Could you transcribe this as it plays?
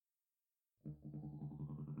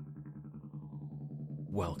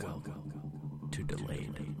Welcome to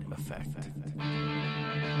Delayed Effect.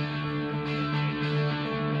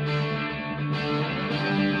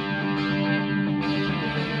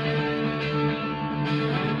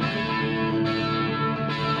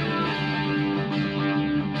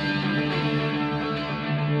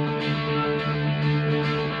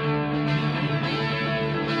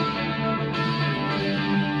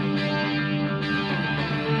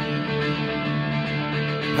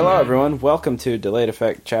 Hello everyone, welcome to Delayed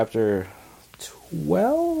Effect chapter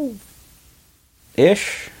 12-ish?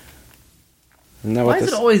 Why is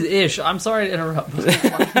it always ish? I'm sorry to interrupt, but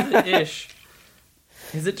why is it ish?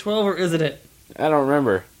 Is it 12 or isn't it? I don't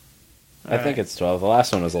remember. All I think it's 12. The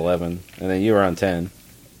last one was 11, and then you were on 10.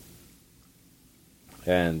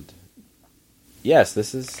 And yes,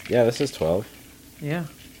 this is 12. Yeah.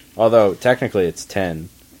 Although technically it's 10.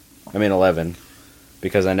 I mean 11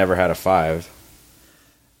 because I never had a 5.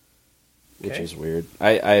 Which is weird.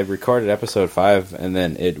 I recorded episode 5 and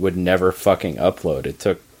then it would never fucking upload. It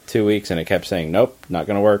took 2 weeks and it kept saying, nope, not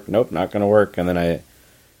gonna work, nope, not gonna work. And then I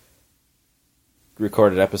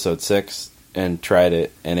recorded episode 6 and tried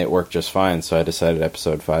it and it worked just fine. So I decided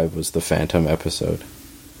episode 5 was the phantom episode.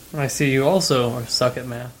 I see you also suck at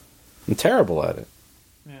math. I'm terrible at it.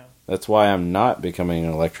 Yeah. That's why I'm not becoming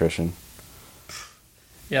an electrician.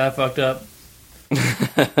 Yeah, I fucked up.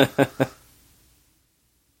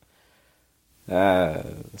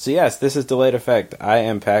 So yes, this is Delayed Effect. I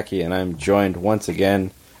am Packy, and I'm joined once again,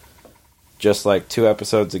 just like 2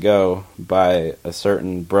 episodes ago, by a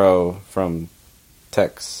certain bro from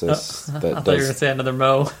Texas. I thought you were going to say another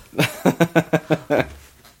Mo. I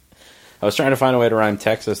was trying to find a way to rhyme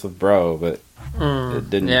Texas with bro, but it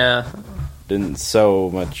didn't so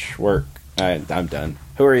much work. I'm done.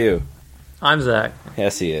 Who are you? I'm Zach.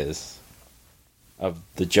 Yes, he is. Of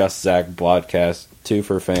the Just Zach Blodcast, 2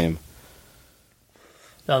 for fame.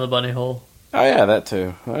 Down the bunny hole. Oh yeah, that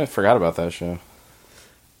too. I forgot about that show.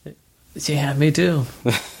 Yeah, me too.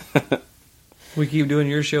 We keep doing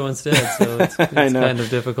your show instead, so it's kind of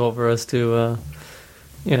difficult for us to,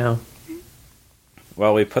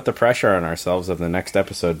 Well, we put the pressure on ourselves of the next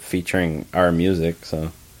episode featuring our music,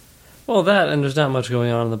 so... Well, that, and there's not much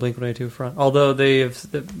going on the Blink-182 front. Although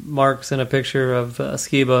Mark sent a picture of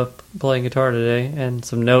Skiba playing guitar today, and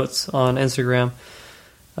some notes on Instagram.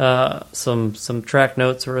 Some track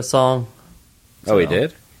notes for a song. So, oh, he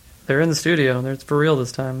did? They're in the studio. It's for real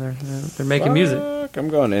this time. They're making music. I'm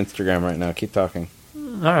going to Instagram right now. Keep talking.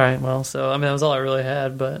 All right. Well, that was all I really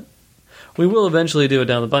had. But we will eventually do it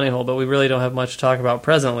down the bunny hole. But we really don't have much to talk about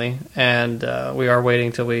presently, and we are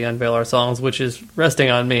waiting till we unveil our songs, which is resting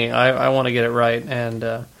on me. I want to get it right,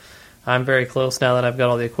 and I'm very close now that I've got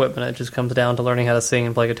all the equipment. It just comes down to learning how to sing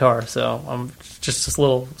and play guitar. So I'm just a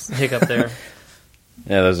little hiccup there.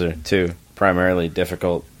 Yeah, those are 2 primarily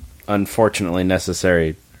difficult, unfortunately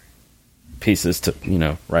necessary pieces to,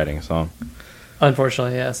 writing a song.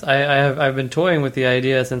 Unfortunately, yes. I've been toying with the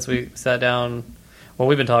idea since we sat down. Well,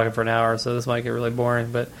 we've been talking for an hour, so this might get really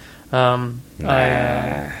boring, but I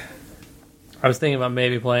was thinking about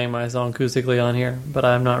maybe playing my song acoustically on here, but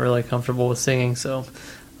I'm not really comfortable with singing, so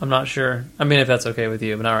I'm not sure. I mean, if that's okay with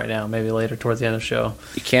you, but not right now. Maybe later towards the end of the show.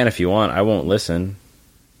 You can if you want. I won't listen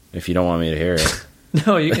if you don't want me to hear it.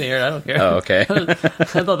 No, you can hear it. I don't care. Oh, okay. I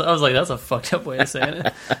was like, that's a fucked up way of saying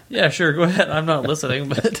it. Yeah, sure, go ahead. I'm not listening,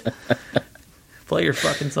 but play your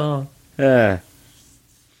fucking song. That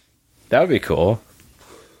would be cool.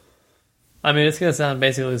 I mean, it's going to sound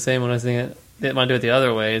basically the same when I sing it. It might do it the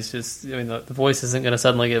other way. It's just, the voice isn't going to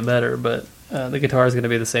suddenly get better, but the guitar is going to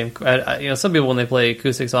be the same. Some people, when they play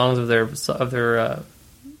acoustic songs of their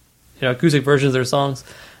acoustic versions of their songs,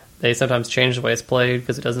 they sometimes change the way it's played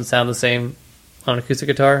because it doesn't sound the same on acoustic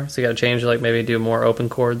guitar, so you got to change, like maybe do more open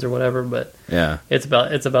chords or whatever. But yeah, it's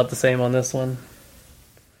about the same on this one.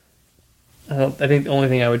 I think the only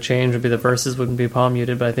thing I would change would be the verses wouldn't be palm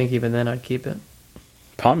muted, but I think even then I'd keep it.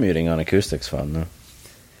 Palm muting on acoustic's fun though.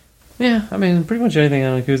 Yeah, I mean pretty much anything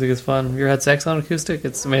on acoustic is fun. Have you ever had sex on acoustic?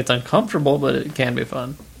 It's uncomfortable, but it can be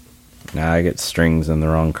fun. Nah, I get strings in the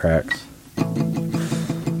wrong cracks.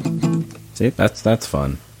 See, that's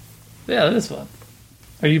fun. Yeah, that is fun.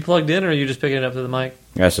 Are you plugged in, or are you just picking it up to the mic?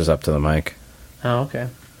 That's just up to the mic. Oh, okay.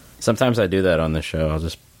 Sometimes I do that on the show. I'll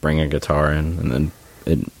just bring a guitar in, and then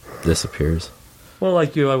it disappears. Well,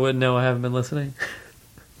 like you, I wouldn't know. I haven't been listening.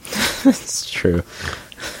 It's true.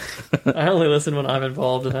 I only listen when I'm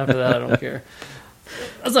involved, and after that, I don't care.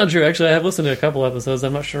 That's not true. Actually, I have listened to a couple episodes.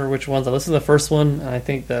 I'm not sure which ones. I listened to the first one, and I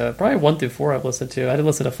think probably 1 through 4 I've listened to. I didn't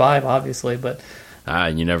listen to 5, obviously, but...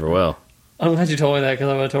 You never will. I'm glad you told me that, because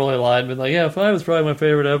I would have totally lied and been like, yeah, 5 was probably my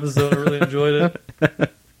favorite episode. I really enjoyed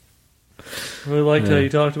it. really liked how you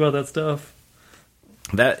talked about that stuff.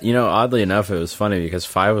 That, oddly enough, it was funny because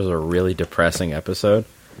 5 was a really depressing episode.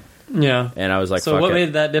 Yeah. And I was like, so what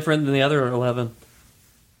made that different than the other 11?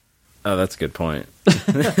 Oh, that's a good point.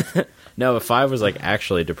 No, but 5 was like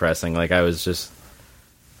actually depressing. Like I was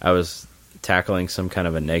tackling some kind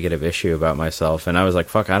of a negative issue about myself, and I was like,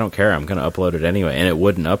 fuck, I don't care. I'm going to upload it anyway. And it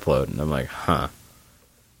wouldn't upload. And I'm like, huh.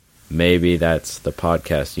 Maybe that's the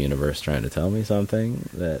podcast universe trying to tell me something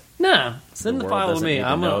that Nah, send the file to me.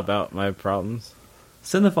 I'm know about my problems.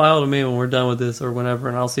 Send the file to me when we're done with this or whenever,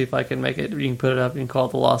 and I'll see if I can make it. You can put it up. You can call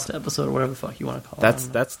it the lost episode or whatever the fuck you want to call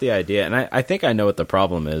it. That's the idea, and I think I know what the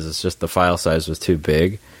problem is. It's just the file size was too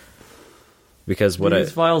big. Because what you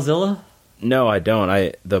use FileZilla? No, I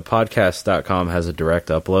don't. The podcast.com has a direct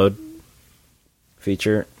upload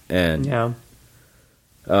feature, and yeah.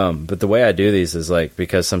 But the way I do these is like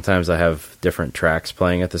because sometimes I have different tracks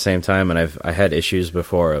playing at the same time, and I had issues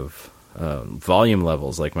before of volume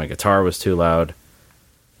levels, like my guitar was too loud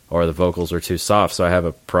or the vocals were too soft. So I have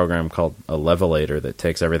a program called a levelator that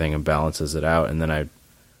takes everything and balances it out, and then I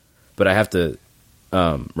have to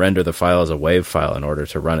render the file as a WAV file in order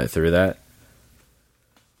to run it through that.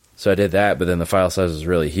 So I did that, but then the file size was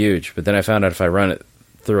really huge. But then I found out if I run it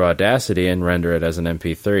through Audacity and render it as an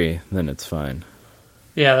MP3, then it's fine.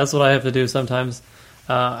 Yeah, that's what I have to do sometimes.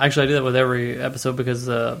 Actually, I do that with every episode because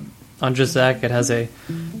on Just Zach, there's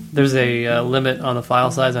a limit on the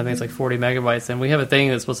file size. I think it's like 40 megabytes, and we have a thing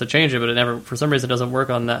that's supposed to change it, but it never, for some reason, doesn't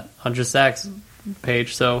work on Just Zach's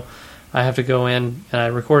page. So I have to go in and I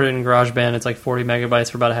record it in GarageBand. It's like 40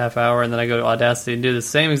 megabytes for about a half hour, and then I go to Audacity and do the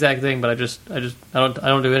same exact thing, but I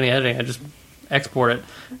don't do any editing. I just export it,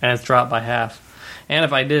 and it's dropped by half. And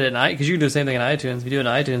if I did it, because you can do the same thing in iTunes. If you do it in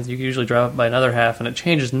iTunes, you can usually drop it by another half, and it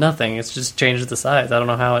changes nothing. It just changes the size. I don't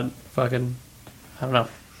know how it I don't know.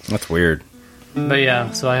 That's weird. But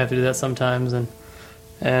yeah, so I have to do that sometimes, and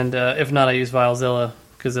if not, I use FileZilla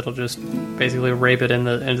because it'll just basically rape it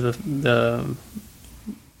into the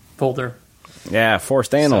folder. Yeah,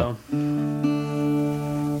 forced anal.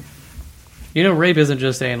 So, rape isn't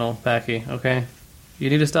just anal, Packy. Okay, you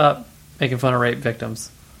need to stop making fun of rape victims.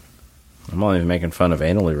 I'm only making fun of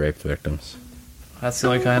anally raped victims. That's the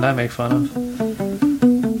only kind I make fun of.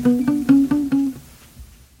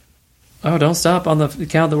 Oh, don't stop on the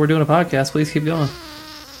account that we're doing a podcast. Please keep going.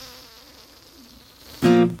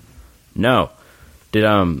 No.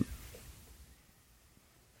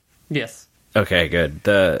 Yes. Okay, good.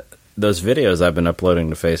 Those videos I've been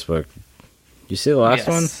uploading to Facebook. You see the last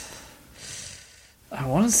one? I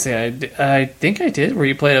want to say I think I did. Where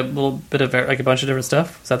you played a little bit of like a bunch of different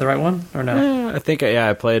stuff. Is that the right one or no? I think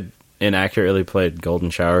I inaccurately played Golden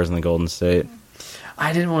Showers in the Golden State.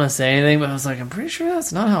 I didn't want to say anything, but I was like, I'm pretty sure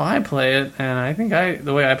that's not how I play it, and I think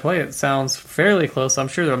the way I play it sounds fairly close. I'm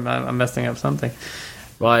sure that I'm messing up something.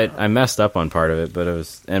 Well, I messed up on part of it, but it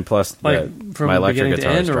was, and plus my electric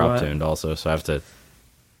guitar is drop tuned also, so I have to.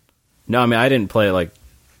 No, I mean I didn't play it like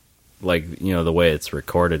the way it's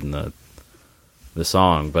recorded in the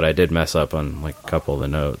song, but I did mess up on like a couple of the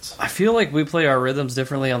notes. I feel like we play our rhythms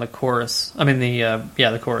differently on the chorus. I mean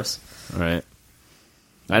the chorus. Right.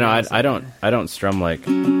 I know. I don't strum like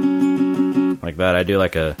that. I do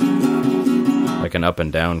like an up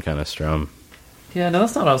and down kind of strum. Yeah, no,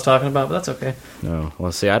 that's not what I was talking about, but that's okay. No.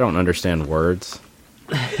 Well, see, I don't understand words.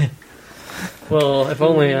 Well, if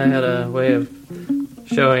only I had a way of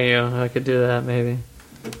showing you how I could do that, maybe.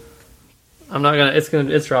 I'm not gonna. It's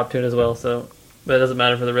drop tune as well, so but it doesn't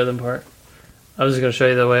matter for the rhythm part. I was just gonna show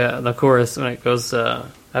you the way the chorus when it goes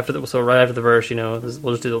after the right after the verse.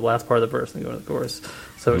 We'll just do the last part of the verse and go to the chorus.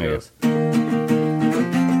 So it goes.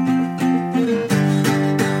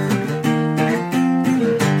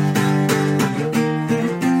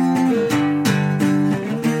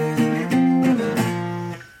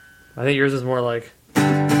 I think yours is more like.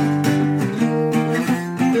 I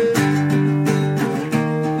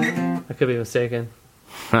could be mistaken.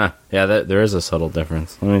 Huh. Yeah, there is a subtle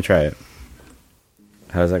difference. Let me try it.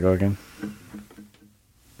 How does that go again?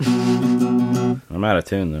 I'm out of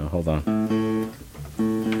tune, though. Hold on.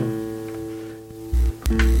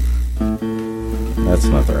 That's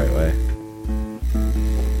not the right way.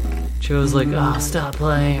 Joe's like, oh, stop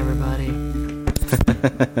playing, everybody.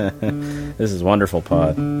 This is wonderful,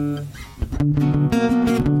 pod.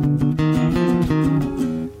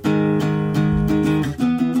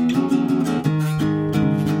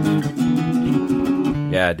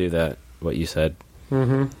 Yeah, do that. What you said.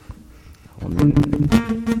 Mm-hmm.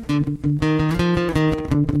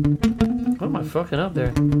 What am I fucking up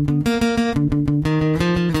there?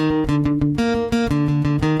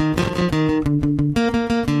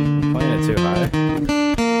 Playing it too high.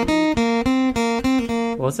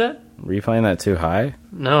 What's that? Were you playing that too high?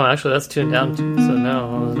 No, actually, that's tuned down. So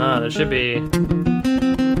no, I was not. It should be.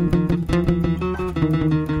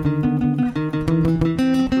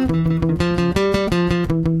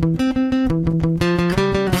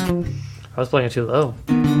 I was playing it too low.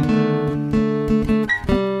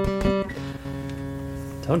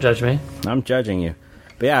 Don't judge me. I'm judging you.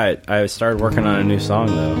 But yeah, I started working on a new song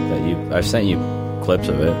though. I've sent you clips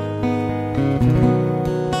of it.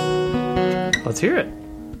 Let's hear it.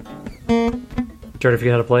 Jordan, if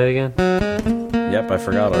you know how to play it again. Yep, I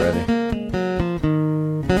forgot already.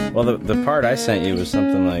 Well, the part I sent you was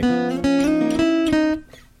something like.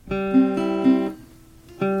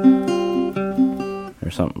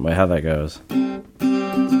 Or something. Wait, how that goes.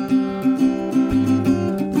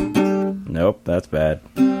 Nope, that's bad.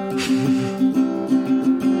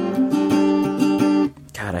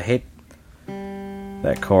 God, I hate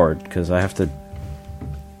that chord because I have to.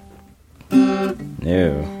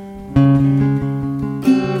 No.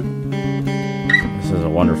 This is a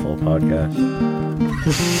wonderful podcast.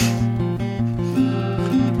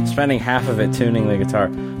 Spending half of it tuning the guitar.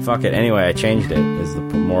 Fuck it. Anyway, I changed it, is the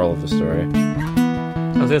moral of the story. I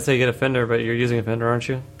was going to say get a Fender, but you're using a Fender, aren't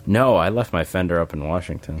you? No, I left my Fender up in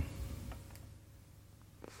Washington.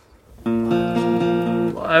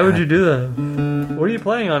 Why would you do that? What are you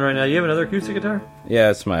playing on right now? You have another acoustic guitar?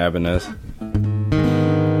 Yeah, it's my Ibanez.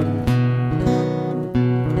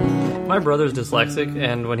 My brother's dyslexic,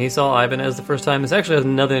 and when he saw Ibanez the first time, this actually has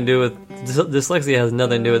nothing to do with dyslexia. Has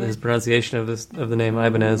nothing to do with his pronunciation of the name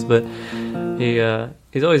Ibanez, but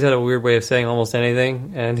he's always had a weird way of saying almost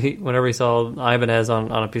anything. And whenever he saw Ibanez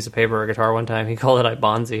on a piece of paper or a guitar one time, he called it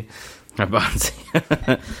Ibonzi. Ibonzi.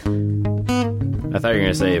 I thought you were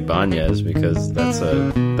gonna say Ibanez because that's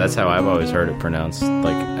how I've always heard it pronounced,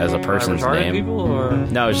 like as a person's name. People, or?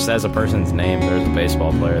 No, just as a person's name. There's a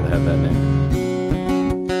baseball player that had that name.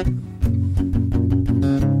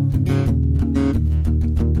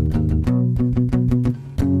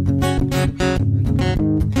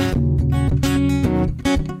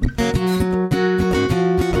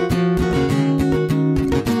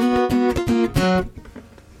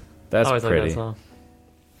 That's pretty. That song.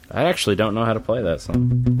 I actually don't know how to play that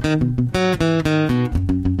song.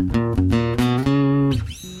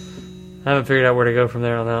 I haven't figured out where to go from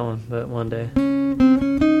there on that one, but one day.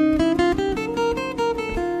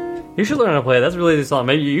 You should learn how to play it. That's really the song.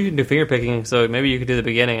 Maybe you can do finger picking, so maybe you could do the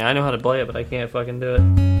beginning. I know how to play it, but I can't fucking do it.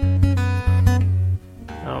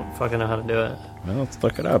 I don't fucking know how to do it. Well, let's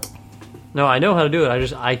look it up. No, I know how to do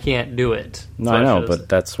it. I can't do it. No, I know, but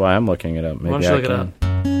that's why I'm looking it up. Maybe why don't you look it up?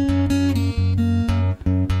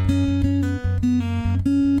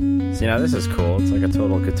 See, now this is cool. It's like a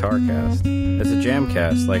total guitar cast. It's a jam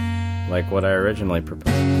cast, like what I originally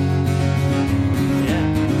proposed.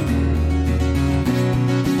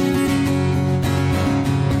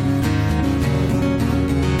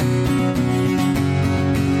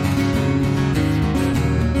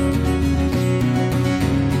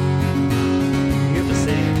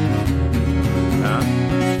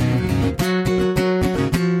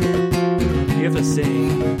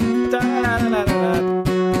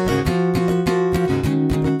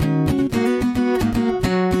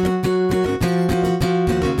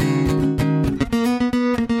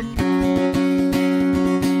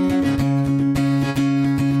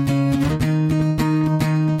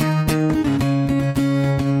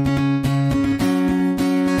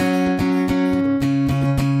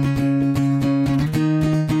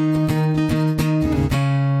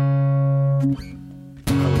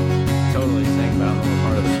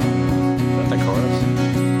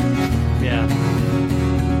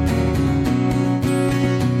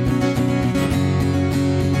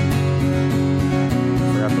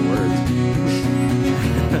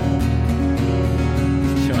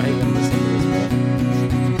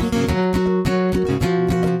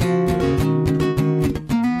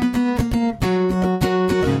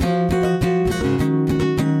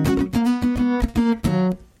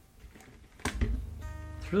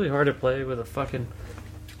 To play with a fucking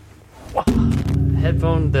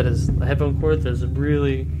headphone cord that is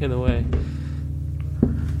really in the way.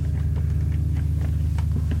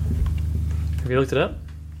 Have you looked it up?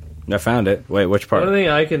 I found it. Wait, which part? The only thing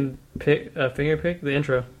I can finger pick, the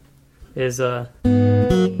intro, is that's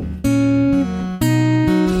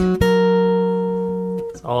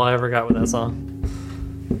all I ever got with that song.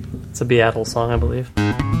 It's a Beatle song, I believe.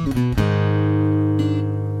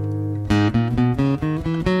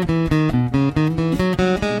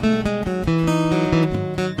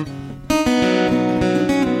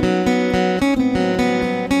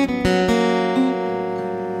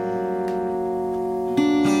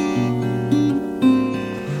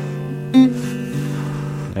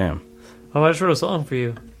 Oh, I just wrote a song for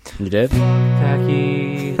you. You did?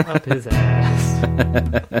 Packy up his ass.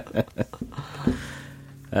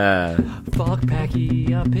 Fuck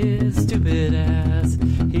Packy up his stupid ass.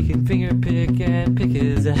 He can finger pick and pick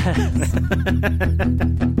his ass.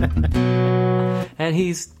 And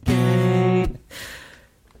he's gay.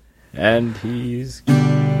 And he's gay.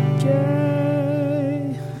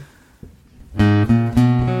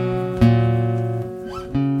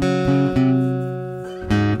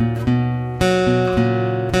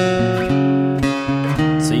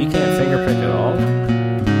 So you can't finger pick at all?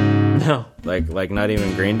 No. Like not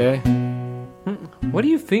even Green Day? What are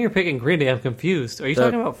you finger picking Green Day? I'm confused. Are you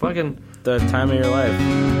talking about fucking... The time of your life.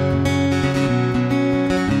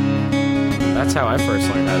 That's how I first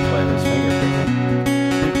learned how to play, was finger picking.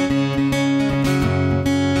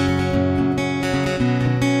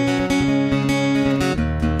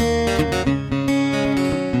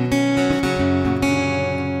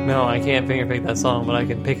 No, I can't finger pick that song, but I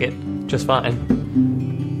can pick it just fine.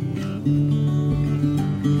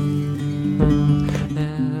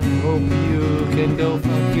 Hope you can go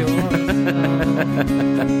fuck yourself.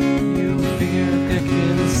 You finger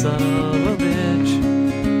picking son of a bitch.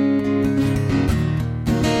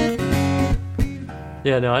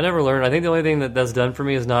 Yeah, no, I never learned. I think the only thing that's done for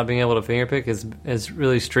me is not being able to finger pick is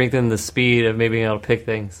really strengthened the speed of me being able to pick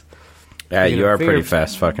things. Yeah, you are a pretty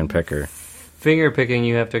fast fucking picker. Finger picking,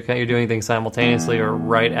 you're doing things simultaneously or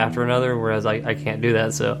right after another, whereas I can't do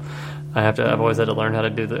that, so I've always had to learn how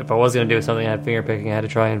to do that. If I was going to do something I had finger picking, I had to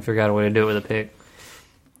try and figure out a way to do it with a pick.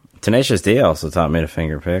 Tenacious D also taught me to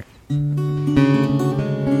finger pick.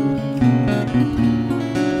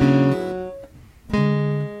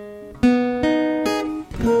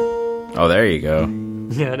 Oh, there you go.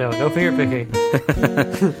 Yeah, no finger picking.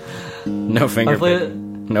 No finger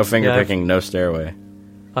picking. No finger picking, no stairway.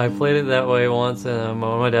 I played it that way once, and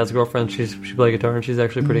my dad's girlfriend, she played guitar, and she's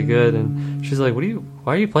actually pretty good. And she's like,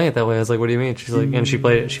 why are you playing it that way? I was like, what do you mean? She's like, and she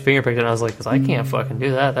played it, she finger picked it, and I was like, because I can't fucking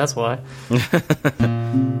do that, that's why.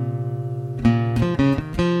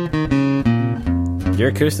 Your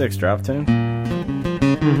acoustics drop tune?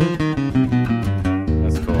 Mm-hmm.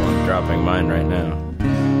 That's cool. I'm dropping mine right now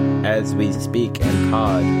as we speak and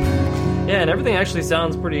pod. Yeah, and everything actually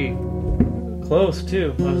sounds pretty close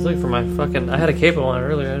too. I was looking for my fucking... I had a capo on it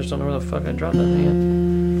earlier. I just don't know where the fuck I dropped that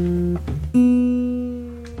thing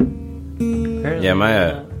at. Yeah,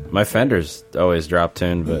 my Fender's always drop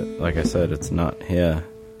tuned, but like I said, it's not here.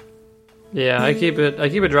 Yeah, I keep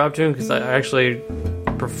it drop tuned because I actually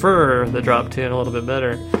prefer the drop tune a little bit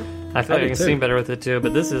better. I feel like I can sing better with it too.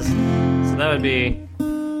 But this is... So that would be...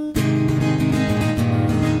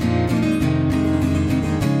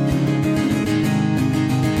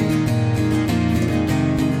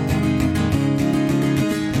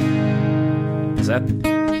 Is that...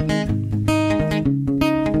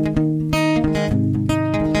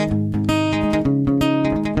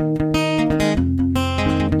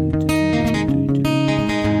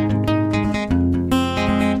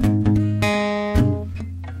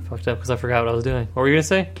 Fucked up because I forgot what I was doing. What were you going to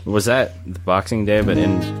say? Was that the Boxing Day, but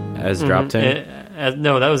as drop tune?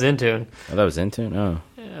 No, that was in tune. Oh, that was in tune? Oh.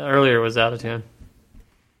 Earlier was out of tune.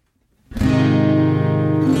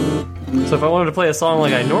 So if I wanted to play a song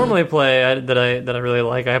like I normally play that I really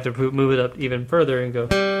like, I have to move it up even further and go.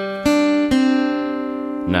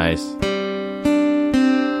 Nice.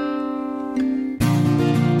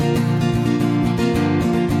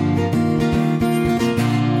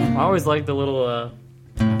 I always like the little.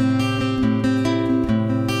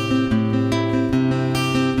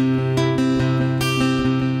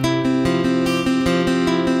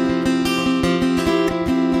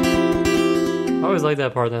 I always like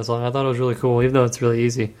that part in that song. I thought it was really cool, even though it's really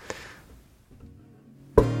easy.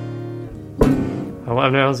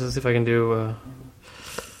 I'm now let's see if I can do.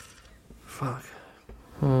 Fuck.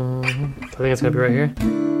 I think it's gonna be right here.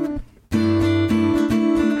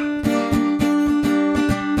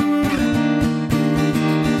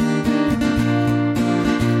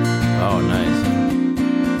 Oh, nice.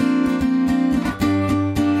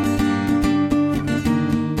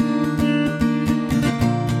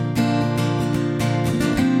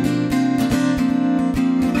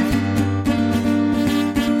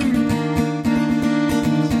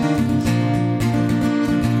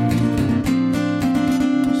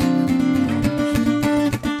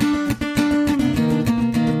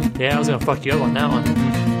 Yeah, I was gonna fuck you up on that one.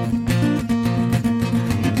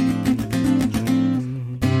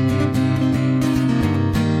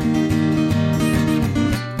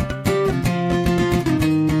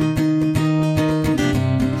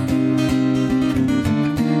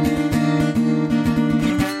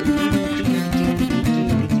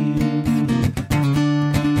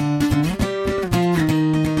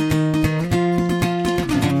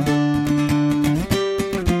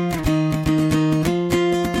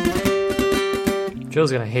 Joe's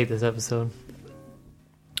gonna hate this episode.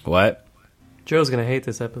 What? Joe's gonna hate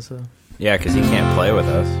this episode. Yeah, because he can't play with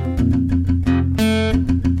us.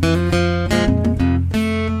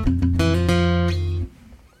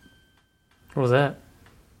 What was that?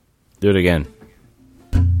 Do it again.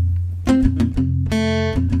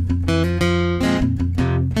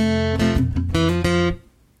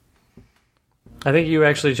 I think you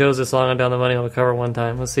actually chose this song on Down the Money on the cover one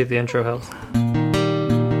time. Let's see if the intro helps.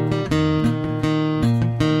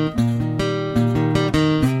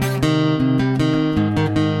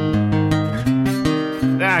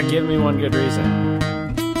 Give me one good reason.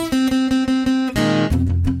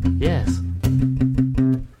 Yes.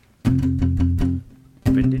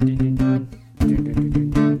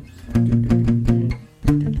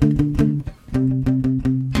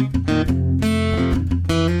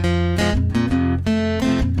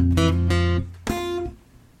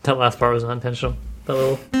 That last part was not intentional. That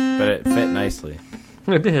little... But it fit nicely.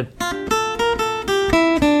 It did.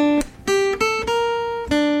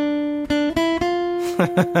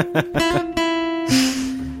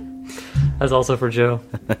 That's also for Joe.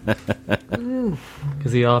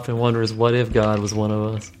 Because he often wonders, what if God was one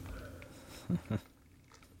of us?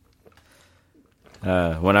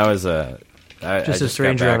 When I was just a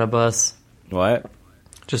stranger on a bus. What?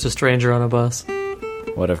 Just a stranger on a bus.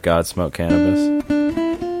 What if God smoked cannabis?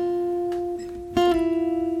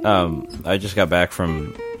 I just got back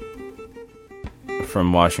from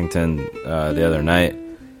Washington the other night,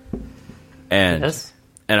 and Yes?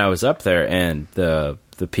 and I was up there, and the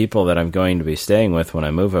people that I'm going to be staying with when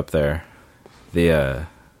I move up there, the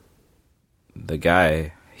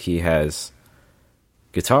guy, he has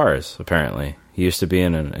guitars. Apparently, he used to be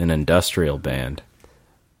in an industrial band.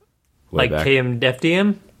 way Like back.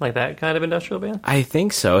 KMFDM? Like that kind of industrial band? I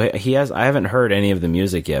think so. He has. I haven't heard any of the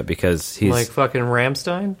music yet because he's Like fucking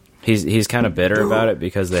Rammstein? he's kind of bitter about it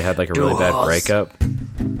because they had like a really bad breakup.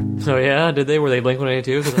 Oh yeah? Did they? Were they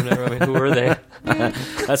Blink-182? Because I've never... I mean, who were they?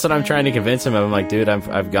 That's what I'm trying to convince him of. I'm like, dude,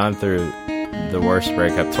 I've gone through the worst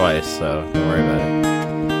breakup twice, so don't worry about it.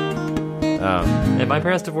 And my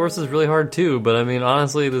parents' divorce is really hard too, but I mean,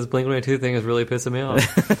 honestly, this Blink-182 thing is really pissing me off.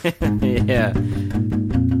 Yeah.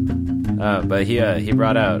 But he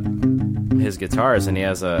brought out his guitars, and he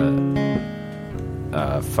has a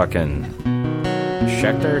fucking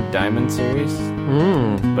Schecter Diamond Series,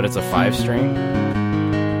 but it's a 5-string.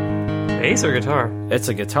 Bass or guitar? It's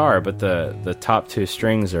a guitar, but the top 2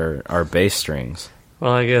 strings are bass strings.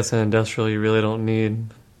 Well, I guess in industrial you really don't need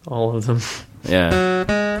all of them. Yeah.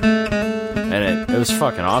 And it was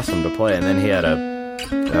fucking awesome to play. And then he had an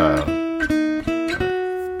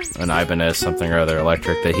Ibanez something or other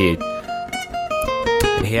electric that he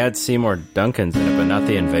had Seymour Duncans in it, but not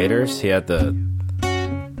the Invaders. He had the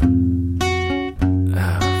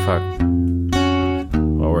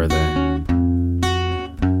what were they?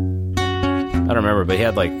 I don't remember, but he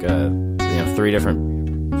had like 3 different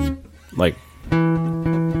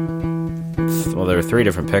there were 3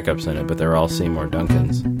 different pickups in it, but they were all Seymour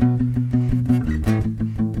Duncans.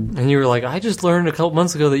 And you were like, I just learned a couple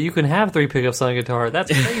months ago that you can have 3 pickups on a guitar.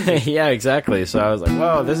 That's crazy. Yeah, exactly. So I was like,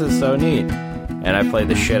 whoa, this is so neat. And I played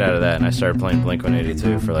the shit out of that, and I started playing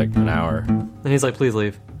Blink-182 for like an hour. And he's like, please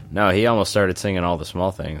leave. No, he almost started singing All the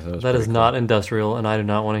Small Things. That is not industrial, and I do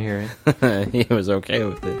not want to hear it. He was okay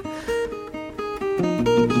with it.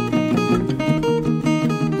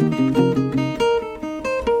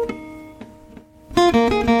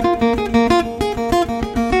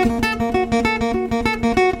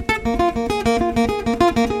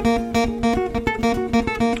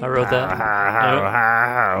 I wrote that.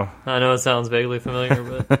 I know it sounds vaguely familiar,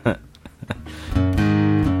 but...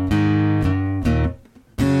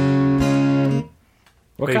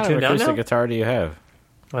 What kind of acoustic guitar do you have?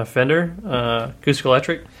 A Fender, acoustic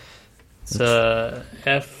electric. It's a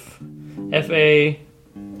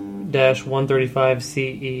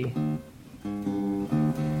FA-135CE.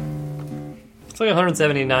 It's like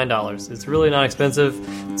 $179. It's really not expensive.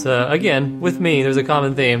 It's again, with me, there's a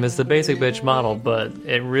common theme. It's the basic bitch model, but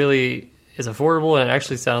it really is affordable and it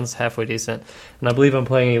actually sounds halfway decent. And I believe I'm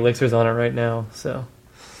playing Elixirs on it right now. So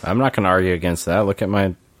I'm not going to argue against that. Look at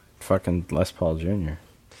my fucking Les Paul Jr.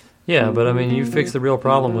 Yeah, but I mean, you fixed the real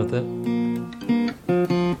problem with it.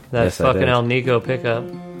 That Yes, fucking Alnico pickup.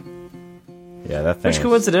 Yeah, that thing. Which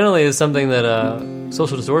coincidentally is something that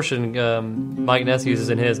Social Distortion, Mike Ness uses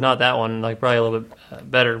in his. Not that one, like probably a little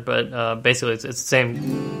bit better, but basically it's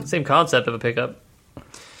the same concept of a pickup.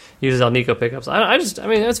 Uses Alnico pickups. I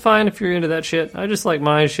mean, it's fine if you're into that shit. I just like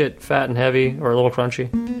my shit fat and heavy or a little crunchy.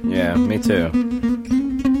 Yeah, me too.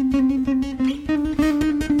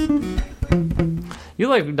 You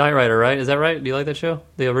like Knight Rider, right? Is that right? Do you like that show?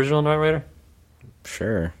 The original Knight Rider?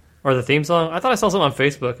 Sure. Or the theme song? I thought I saw something on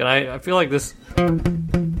Facebook, and I feel like this... I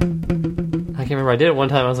can't remember. I did it one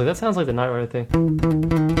time. I was like, that sounds like the Knight Rider thing.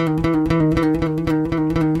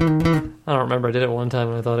 I don't remember. I did it one time,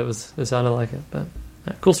 and I thought it sounded like it. But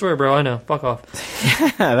yeah, cool story, bro. I know. Fuck off.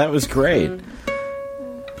 Yeah, that was great.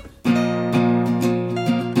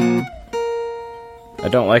 I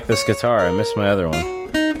don't like this guitar. I miss my other one.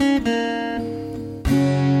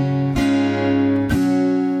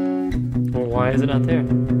 Well, why is it not there?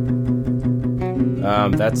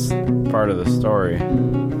 That's part of the story.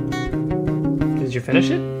 Did you finish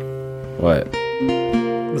it? What?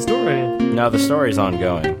 The story. No, the story's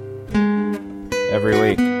ongoing. Every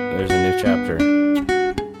week, there's a new chapter.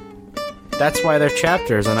 That's why they're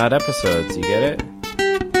chapters and not episodes. You get it?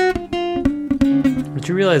 But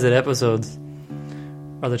you realize that episodes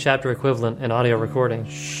are the chapter equivalent in audio recording.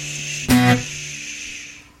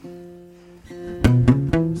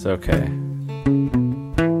 It's okay.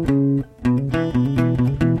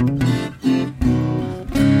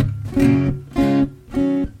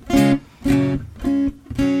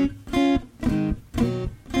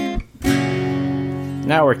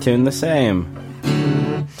 Now we're tuned the same.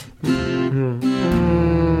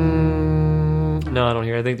 No, I don't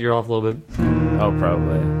hear. I think you're off a little bit. Oh,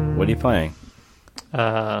 probably. What are you playing?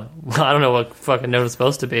 Well, I don't know what fucking note it's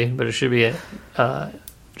supposed to be, but it should be an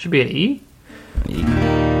E. E.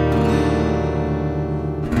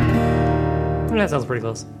 That sounds pretty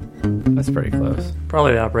close. That's pretty close.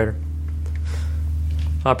 Probably the operator.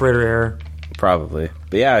 Operator error. Probably.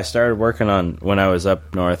 But yeah, I started working on, when I was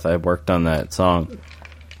up north, I worked on that song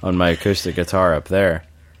on my acoustic guitar up there.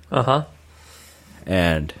 Uh-huh.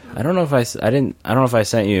 And I don't know if I don't know if I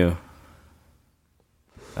sent you,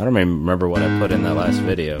 I don't even remember what I put in that last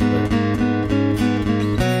video, but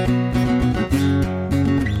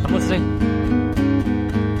I'm listening.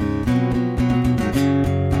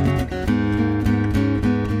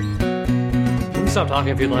 You can stop talking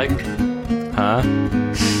if you'd like. huh?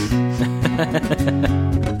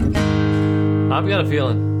 I've got a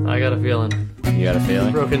feeling. I got a feeling. You got a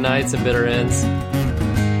feeling? Broken nights and bitter ends.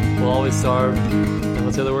 We'll always starve. And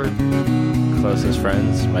what's the other word? Closest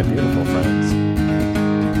friends, my beautiful friends.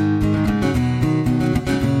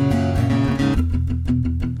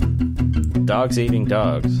 Dogs eating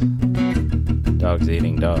dogs. Dogs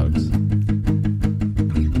eating dogs.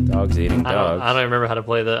 Dogs eating dogs. I don't remember how to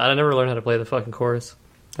play the... I never learned how to play the fucking chorus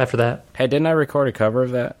after that. Hey, didn't I record a cover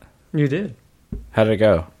of that? You did. How did it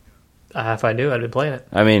go? If I knew, I'd been playing it.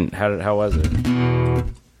 I mean, how was it?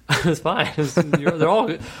 It's fine. They're all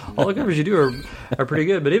the covers you do are pretty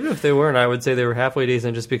good. But even if they weren't, I would say they were halfway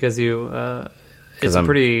decent. Just because I'm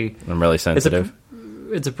really sensitive.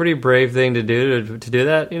 It's a pretty brave thing to do to do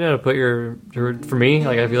that. You know, to put for me,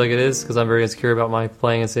 like I feel like it is because I'm very insecure about my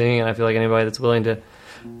playing and singing, and I feel like anybody that's willing to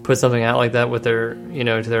put something out like that with their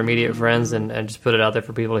to their immediate friends and just put it out there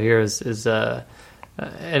for people to hear is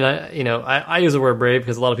and I use the word brave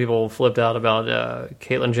because a lot of people flipped out about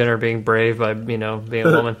Caitlyn Jenner being brave by being a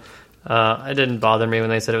woman. It didn't bother me when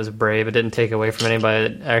they said it was brave. It didn't take away from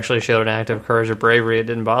anybody that actually showed an act of courage or bravery. It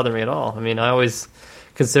didn't bother me at all. I mean, I always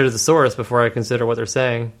consider the source before I consider what they're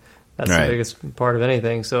saying. That's right. The biggest part of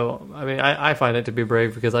anything. So, I mean, I find it to be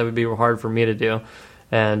brave because that would be hard for me to do.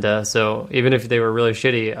 And so even if they were really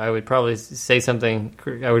shitty, I would probably say something.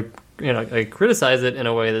 I would, I criticize it in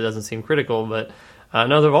a way that doesn't seem critical, but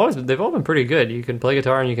no, they've all been pretty good. You can play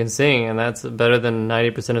guitar and you can sing, and that's better than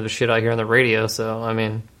 90% of the shit I hear on the radio. So, I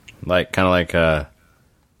mean, kind of like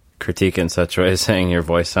critique in such a way, saying your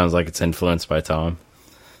voice sounds like it's influenced by Tom.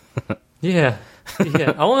 Yeah. I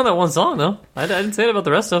only on that one song though. I didn't say it about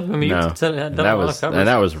the rest of them. I mean, no, you said it had done a lot of covers. And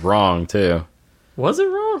that was wrong too. Was it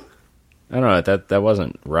wrong? I don't know. That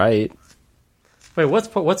wasn't right. Wait,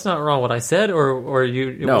 what's not wrong? What I said, or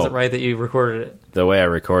it wasn't right that you recorded it? The way I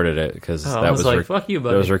recorded it, because that was like, fuck you,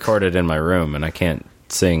 buddy. It was recorded in my room, and I can't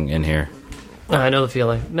sing in here. I know the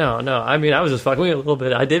feeling. No. I mean, I was just fucking with you a little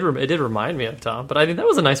bit. It did remind me of Tom, but I think that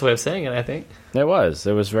was a nice way of saying it. I think it was.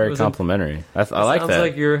 It was very complimentary. I like that.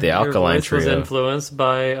 Like the Alkaline voice Trio was influenced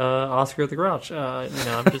by Oscar the Grouch. I'm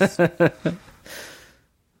just.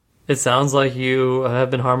 It sounds like you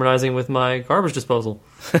have been harmonizing with my garbage disposal.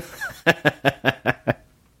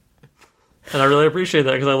 And I really appreciate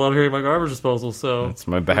that because I love hearing my garbage disposal. So it's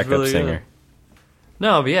my backup singer. Good.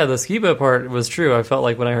 No, but yeah, the skiba part was true. I felt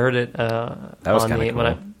like when I heard it, that was kind of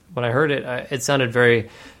cool. When I heard it, it sounded very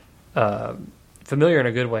familiar in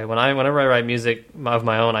a good way. Whenever I write music of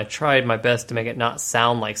my own, I tried my best to make it not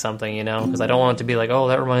sound like something, because I don't want it to be like, oh,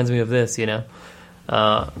 that reminds me of this,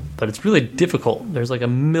 But it's really difficult. There's like a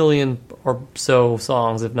million or so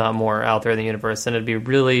songs, if not more, out there in the universe, and it'd be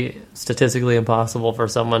really statistically impossible for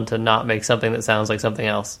someone to not make something that sounds like something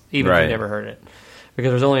else, even if you never heard it.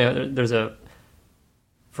 Because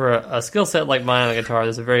for a skill set like mine on the guitar,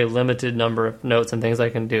 there's a very limited number of notes and things I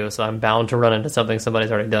can do, so I'm bound to run into something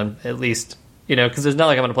somebody's already done, at least, because there's not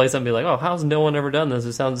like I'm going to play something and be like, oh, how's no one ever done this?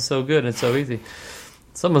 It sounds so good and it's so easy.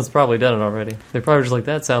 Someone's probably done it already. They're probably just like,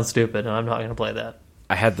 that sounds stupid, and I'm not going to play that.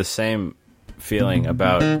 I had the same feeling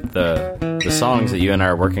about the songs that you and I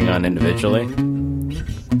are working on individually.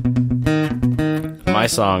 My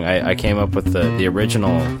song, I came up with the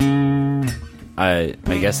original, I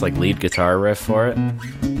guess, like, lead guitar riff for it.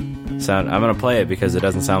 I'm going to play it because it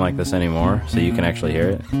doesn't sound like this anymore, so you can actually hear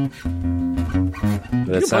it. But you can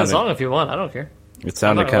play a song if you want. I don't care. It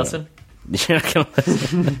sounded kind of... You're not going to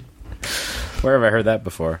listen? Where have I heard that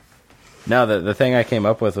before? No, the thing I came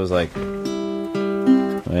up with was like...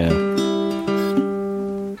 Oh, yeah.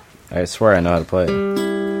 I swear I know how to play it.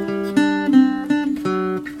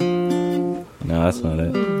 No, that's not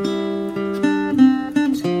it.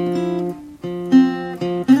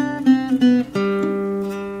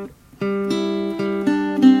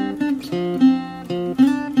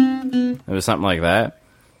 It was something like that.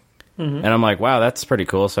 Mm-hmm. And I'm like, wow, that's pretty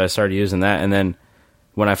cool. So I started using that. And then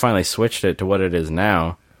when I finally switched it to what it is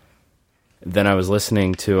now, then I was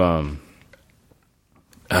listening to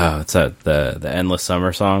it's the Endless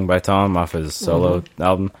Summer song by Tom off his solo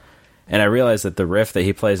album, and I realized that the riff that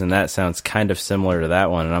he plays in that sounds kind of similar to that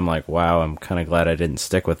one, and I'm like, wow, I'm kind of glad I didn't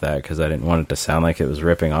stick with that because I didn't want it to sound like it was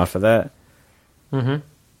ripping off of that. Mm-hmm.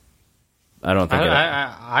 I don't think.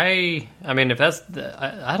 I mean, if that's,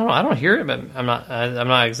 I don't hear it, but I'm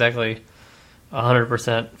not exactly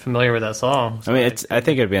 100% familiar with that song. So I mean, I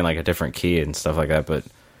think it'd be in like a different key and stuff like that, but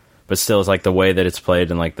still, it's like the way that it's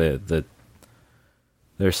played and like the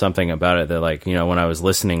there's something about it that, like, when I was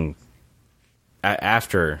listening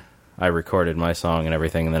after I recorded my song and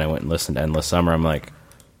everything, and then I went and listened to Endless Summer, I'm like,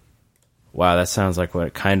 wow, that sounds like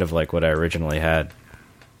what I originally had,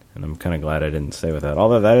 and I'm kind of glad I didn't stay with that.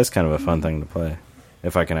 Although that is kind of a fun thing to play,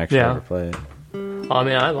 if I can actually ever play it. I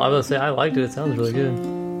mean, I would say I liked it. It sounds really good.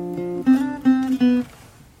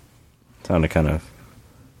 Sounded kind of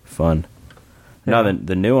fun. Yeah. No,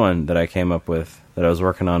 the new one that I came up with that I was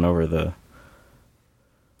working on over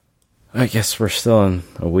I guess we're still in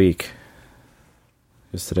a week,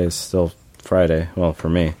 because today's still Friday. Well, for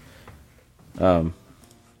me. The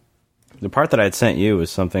part that I'd sent you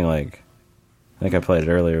was something like, I think I played it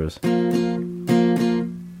earlier, was...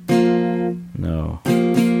 No.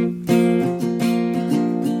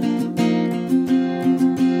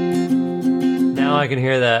 Now I can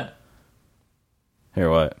hear that. Hear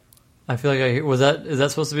what? I feel like I hear... is that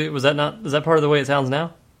supposed to be... is that part of the way it sounds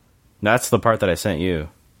now? That's the part that I sent you.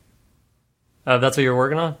 That's what you're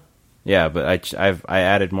working on? Yeah, but I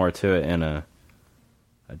added more to it in a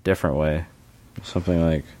different way. Something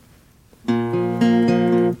like...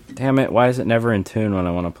 Damn it, why is it never in tune when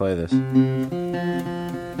I want to play this?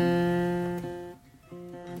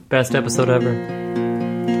 Best episode ever.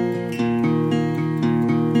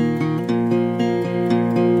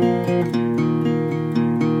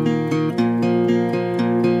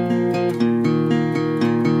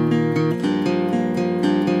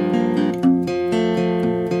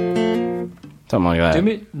 Something like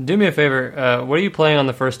that. Do me a favor. What are you playing on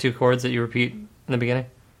the first two chords that you repeat in the beginning?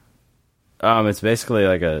 It's basically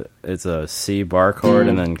like it's a C bar chord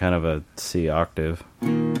and then kind of a C octave.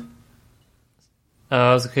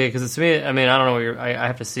 Oh, it's okay, because it's to me. I mean, I don't know what I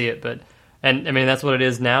have to see it, but I mean, that's what it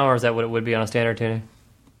is now, or is that what it would be on a standard tuning?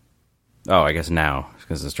 Oh, I guess now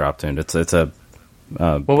because it's drop tuned. It's a.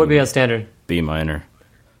 What would be on standard? B minor.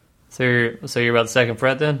 So you're about the second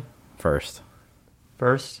fret then? First.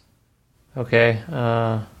 Okay.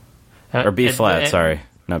 Or B flat, sorry.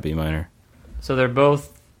 Not B minor. So they're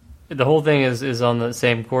both... The whole thing is on the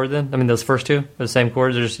same chord then? I mean, those first two are the same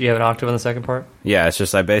chords, or just you have an octave on the second part? Yeah, it's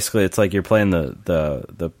just it's like you're playing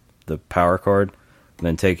the power chord, and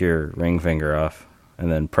then take your ring finger off, and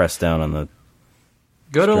then press down on the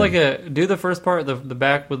Go to do the first part, the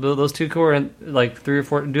back with those two chords, and like 3 or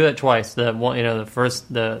 4, do that twice. The one, the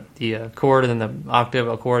first, the chord, and then the octave,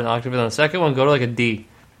 a chord, and the octave, and then the second one, go to like a D.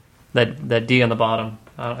 That D on the bottom.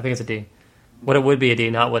 I think it's a D. What it would be a D,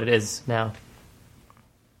 not what it is now.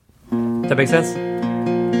 Does that make sense?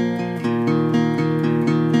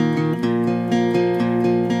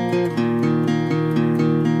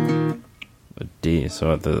 A D.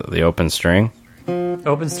 So the open string.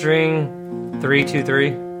 Open string,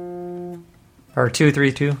 3-2-3, or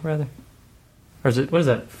 2-3-2 rather. Or is it? What is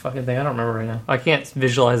that fucking thing? I don't remember right now. I can't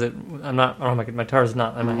visualize it. I'm not. Oh my guitar's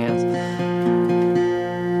not in my hands.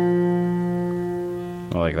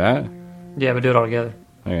 Oh, like that? Yeah, but do it all together.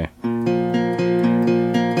 Okay.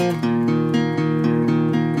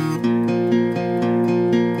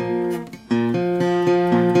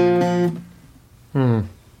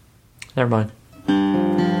 Never mind.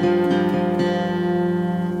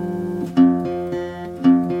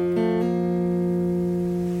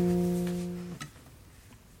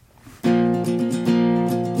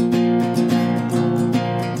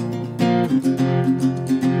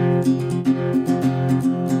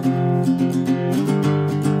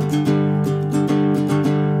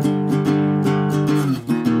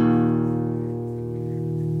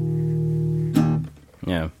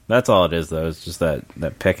 Yeah, that's all it is, though. It's just that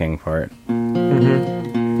picking part.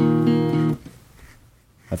 Mm-hmm.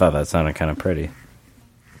 I thought that sounded kind of pretty.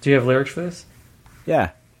 Do you have lyrics for this? Yeah.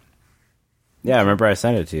 Yeah, I remember I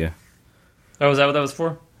sent it to you. Oh, was that what that was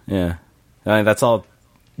for? Yeah. I mean, that's all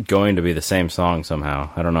going to be the same song somehow.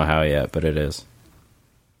 I don't know how yet, but it is.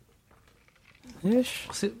 Ish.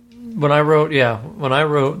 See, when I wrote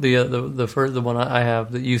the first one I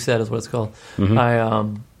have that you said is what it's called.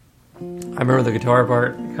 Mm-hmm. I remember the guitar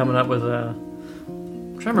part coming up with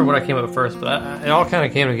I'm trying to remember what I came up with first, but it all kind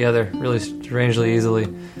of came together really strangely easily.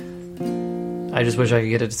 I just wish I could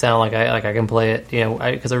get it to sound like I can play it,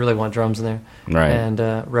 because I really want drums in there. Right. And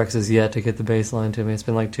Rex is yet to get the bass line to me. It's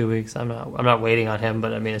been like 2 weeks. I'm not waiting on him,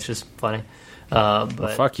 but I mean it's just funny. But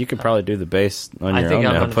well, fuck, you could probably do the bass on your think own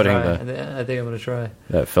I'm now, gonna putting try. I think I'm gonna try.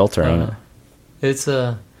 that filter on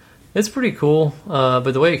it. It's pretty cool,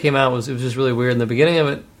 but the way it came out it was just really weird. In the beginning of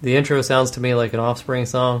it, the intro sounds to me like an Offspring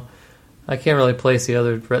song. I can't really place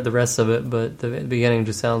the rest of it, but the beginning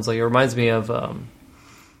just sounds like it reminds me of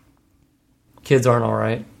 "Kids Aren't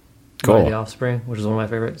Alright" Cool. by The Offspring, which is one of my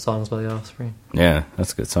favorite songs by The Offspring. Yeah,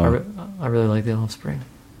 that's a good song. I really like The Offspring.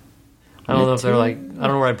 I don't know if they're I don't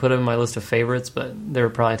know where I'd put them in my list of favorites, but they're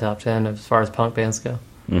probably top 10 as far as punk bands go.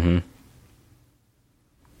 Mm-hmm.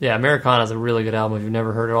 Yeah, Americana is a really good album. If you've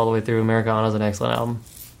never heard it all the way through, Americana is an excellent album.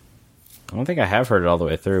 I don't think I have heard it all the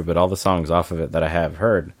way through, but all the songs off of it that I have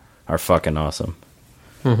heard are fucking awesome.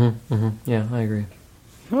 Mm-hmm. Mm-hmm. Yeah, I agree.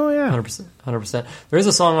 Oh yeah, 100%. There is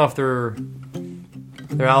a song off their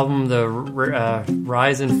album, the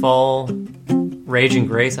Rise and Fall, Rage and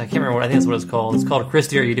Grace. I can't remember what. I think that's what it's called. It's called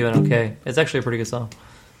 "Christy, Are You Doing Okay?" It's actually a pretty good song.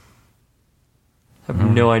 I have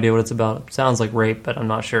no idea what it's about. It sounds like rape, but I'm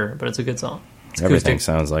not sure. But it's a good song. It's everything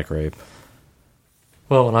acoustic. sounds like rape.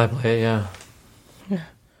 Well, when I play it, yeah.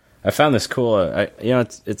 I found this cool.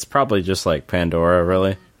 It's probably just like Pandora,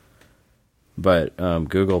 really. But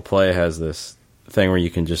Google Play has this thing where you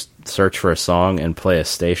can just search for a song and play a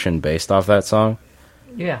station based off that song.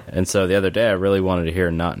 Yeah. And so the other day, I really wanted to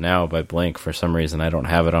hear "Not Now" by Blink. For some reason, I don't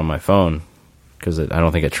have it on my phone because I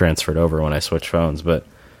don't think it transferred over when I switched phones. But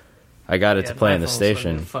I got it to play in the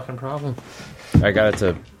station. Fucking problem. I got it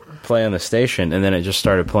to play on the station, and then it just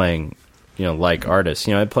started playing, like artists.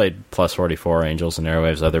 I played Plus 44, Angels and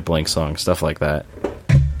Airwaves, other Blink songs, stuff like that. But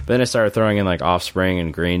then it started throwing in like Offspring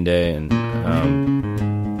and Green Day and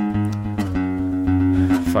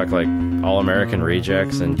like All American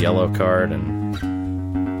Rejects and Yellow Card and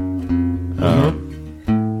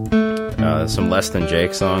some Less Than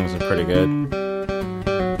Jake songs are pretty good.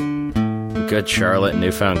 Good Charlotte and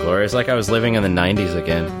Newfound Glory. It's like I was living in the 90s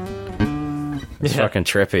again. It's fucking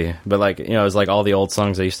trippy. But it was like all the old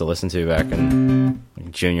songs I used to listen to back in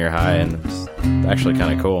junior high, and it was actually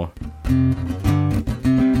kind of cool.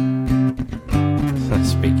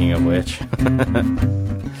 Speaking of which.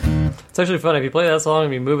 It's actually fun. If you play that song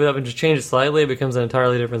and you move it up and just change it slightly, it becomes an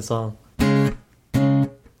entirely different song.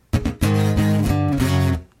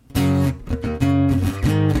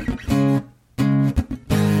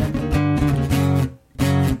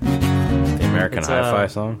 Hi-Fi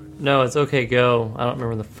song? No, it's "Okay Go." I don't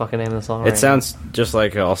remember the fucking name of the song. It sounds just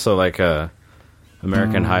like a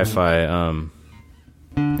American Hi-Fi.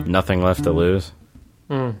 Nothing Left to Lose.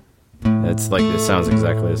 It's like it sounds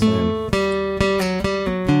exactly the same.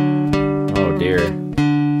 Oh dear.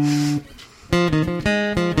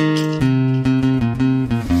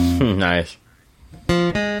 Nice.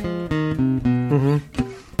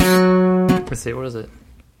 Let's see. What is it?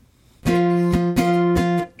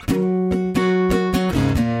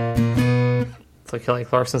 It's a Kelly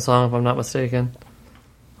Clarkson song, if I'm not mistaken.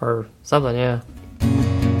 Or something, yeah.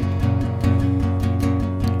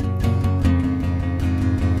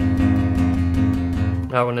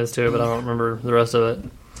 That one is too, but I don't remember the rest of it.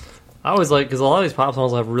 I always like, because a lot of these pop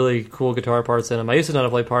songs have really cool guitar parts in them. I used to know how to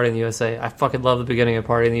play Party in the USA. I fucking love the beginning of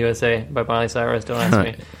Party in the USA by Miley Cyrus. Don't ask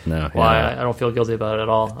me why. I don't feel guilty about it at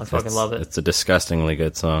all. I fucking love it. It's a disgustingly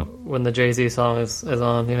good song. When the Jay-Z song is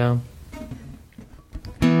on,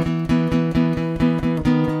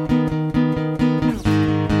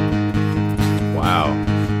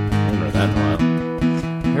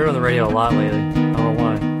 radio a lot lately. I don't know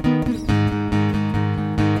why.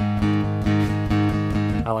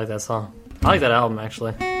 I like that song. I like that album,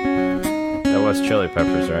 actually. That was Chili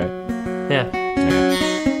Peppers, right? Yeah. Yeah.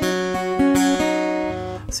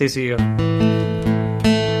 CCU.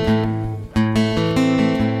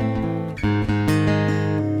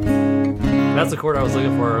 That's the chord I was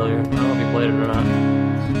looking for earlier. I don't know if you played it or not.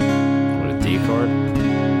 What, a D chord?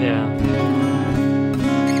 Yeah.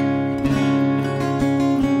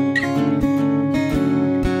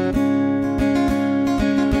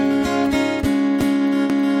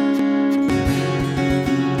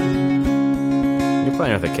 You're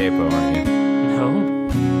playing with a capo, aren't you? No,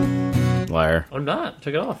 Liar. I'm not.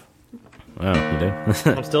 Took it off. Oh, you did?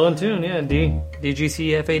 I'm still in tune, yeah.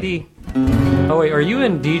 DGCFAD. Oh, wait, are you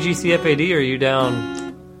in DGCFAD or are you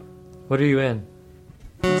down? What are you in?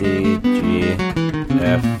 D, G,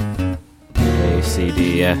 F, A, C,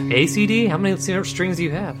 D, yeah. ACD? How many strings do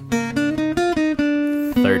you have?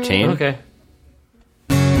 13? Okay.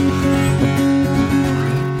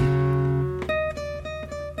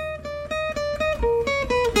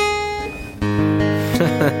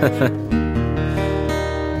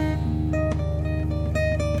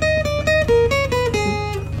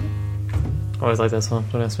 I always like that song.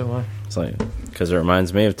 Don't ask me why. It's like, because it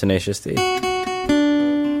reminds me of Tenacious D. I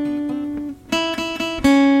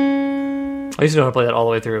used to know how to play that all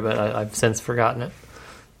the way through, but I've since forgotten it.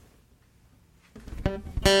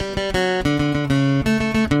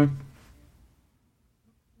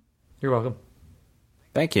 You're welcome.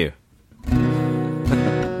 Thank you.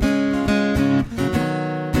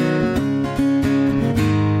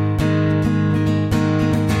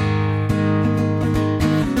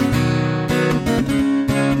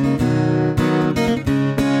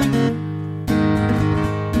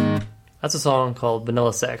 That's a song called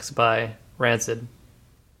Vanilla Sex by Rancid.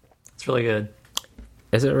 It's really good.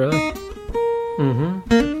 Is it really? Mm-hmm.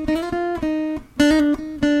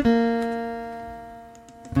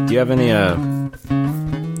 Do you have any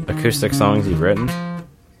acoustic songs you've written?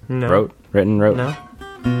 No. Written? No.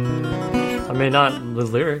 I mean, not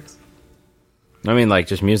with lyrics. I mean, like,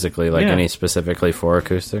 just musically, like Yeah. any specifically for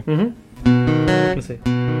acoustic? Mm-hmm. Let's see.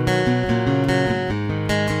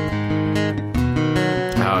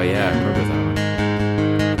 Oh, yeah, I remember that one.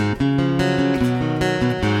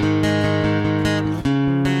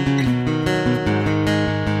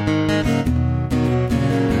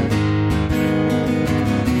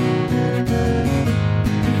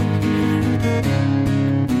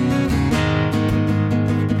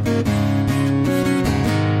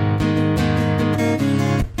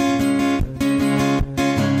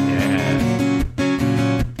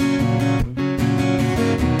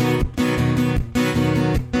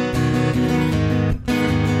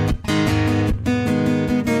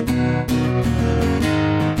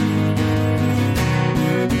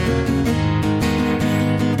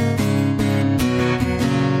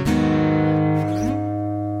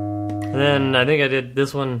 And then I think I did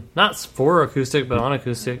this one, not for acoustic, but on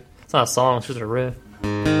acoustic. It's not a song, it's just a riff.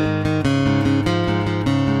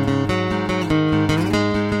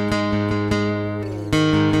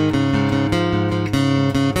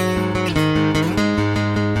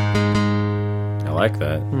 I like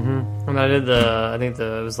that. Mm-hmm. And I did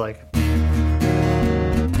it was like...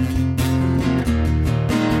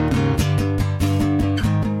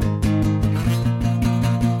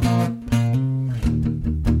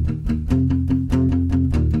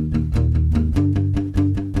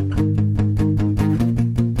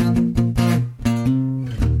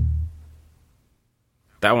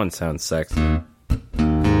 That one sounds sexy. You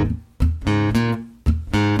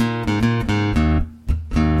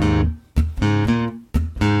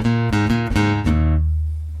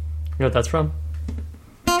know what that's from?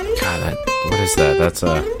 God, what is that? That's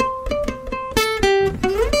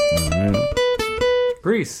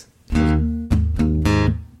Grease.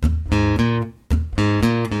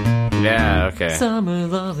 yeah, okay. Summer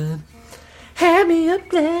lovin', had me a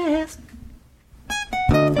blast.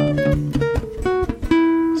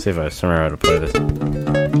 See if I remember how to play this.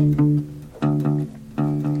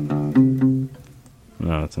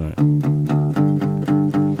 No, it's not.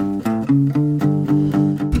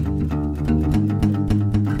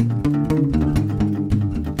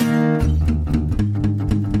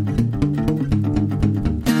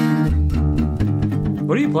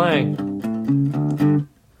 What are you playing?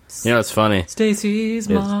 You know what's funny? Stacy's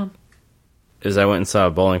Yes. mom. Is I went and saw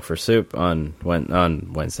Bowling for Soup on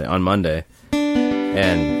Monday,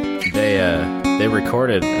 and they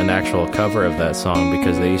recorded an actual cover of that song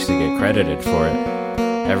because they used to get credited for it.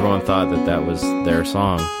 Everyone thought that was their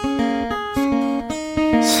song.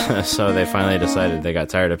 So they finally decided they got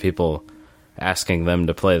tired of people asking them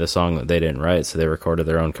to play the song that they didn't write, so they recorded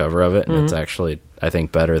their own cover of it, and it's actually, I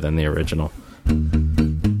think, better than the original.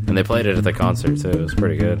 And they played it at the concert, too. It was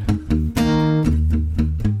pretty good.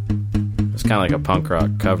 It's kind of like a punk rock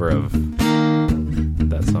cover of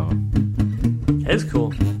that song. It's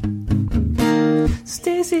cool.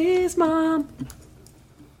 Stacy's mom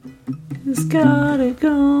has got it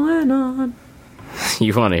going on.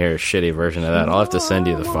 You want to hear a shitty version of that? I'll have to send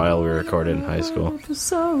you the file we recorded in high school. For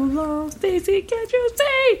so long, Stacy, can't you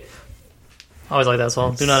see? I always like that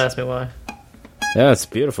song. Do not ask me why. Yeah, it's a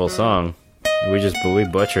beautiful song. We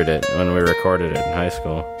butchered it when we recorded it in high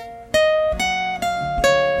school.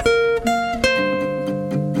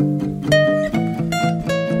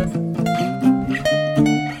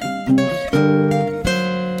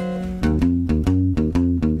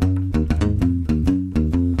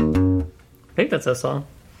 I think that's that song.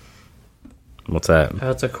 What's that?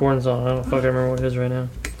 That's a Korn song. I don't fucking remember what it is right now.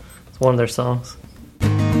 It's one of their songs.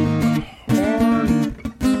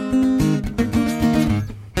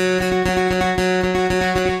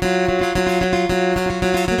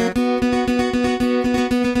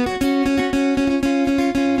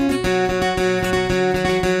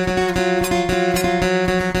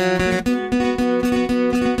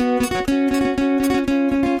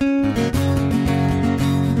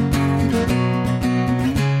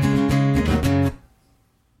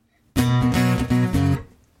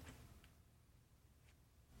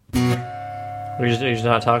 You're just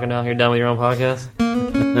not talking now? You're done with your own podcast?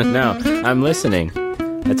 No, I'm listening.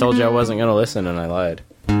 I told you I wasn't going to listen, and I lied.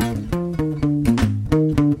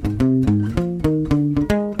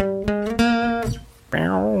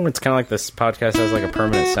 It's kind of like this podcast has like a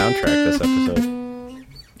permanent soundtrack this episode.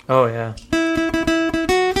 Oh, yeah.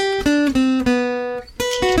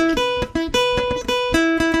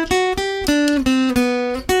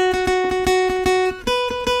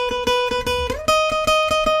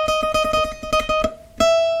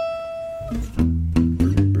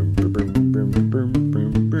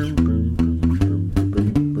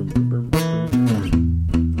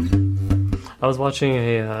 I was watching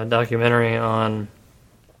a documentary on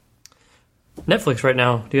Netflix right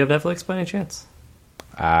now. Do you have Netflix by any chance?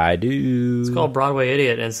 I do. It's called Broadway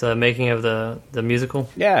Idiot. It's the making of the musical.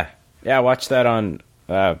 Yeah. I watched that on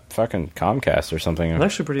fucking Comcast or something. It's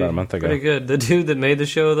actually about a month ago. pretty good. The dude that made the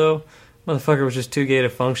show, though, motherfucker was just too gay to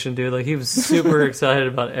function, dude. Like, he was super excited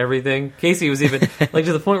about everything. Casey was even, like,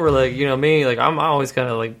 to the point where, like, you know, me, like, I always kind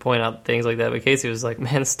of, like, point out things like that, but Casey was like,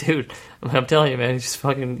 man, this dude, I'm telling you, man,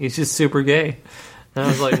 he's just super gay. And I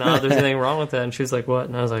was like, nah, there's anything wrong with that. And she was like, what?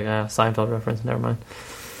 And I was like, Seinfeld reference, never mind.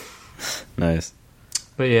 Nice.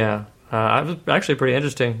 But yeah, I was actually pretty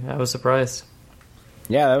interesting. I was surprised.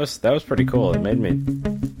 Yeah, that was pretty cool. It made me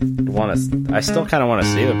want to. I still kind of want to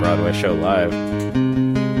see the Broadway show live.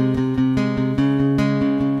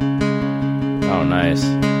 Oh, nice.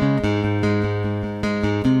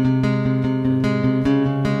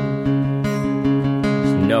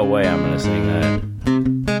 There's no way I'm gonna sing that.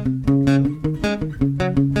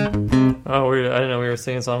 Oh, I didn't know we were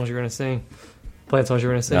singing songs you were gonna sing. Playing songs you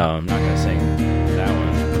were gonna sing. No, I'm not gonna sing that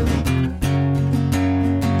one.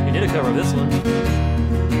 You did a cover of this one.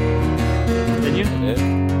 Didn't you? I did.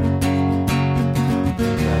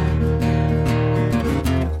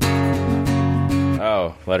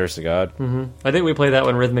 Oh, Letters to God. Mm-hmm. I think we played that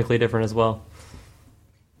one rhythmically different as well.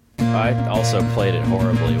 I also played it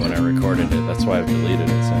horribly when I recorded it. That's why I've deleted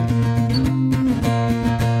it since.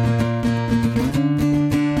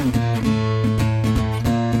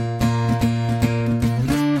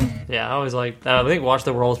 Yeah, I always like. I think "Watch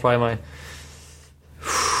the World" is probably my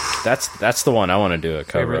That's the one I want to do a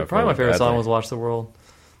cover favorite. of. Probably my favorite badly. song was "Watch the World."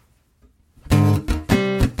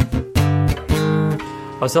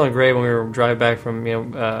 I was telling Gray when we were driving back from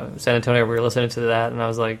San Antonio, we were listening to that, and I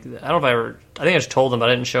was like, I don't know if I think I just told him, but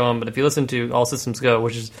I didn't show him. But if you listen to "All Systems Go,"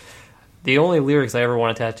 which is the only lyrics I ever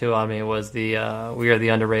want to tattoo on me, was the "We are the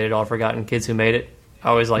underrated, all forgotten kids who made it." I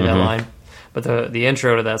always like that line, but the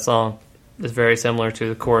intro to that song is very similar to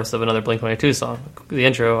the chorus of another Blink-182 song. The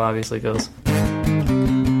intro obviously goes.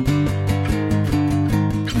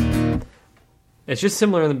 It's just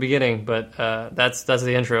similar in the beginning, but that's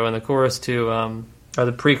the intro, and the chorus to or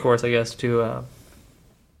the pre-chorus, I guess, to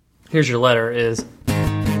 "Here's Your Letter" is.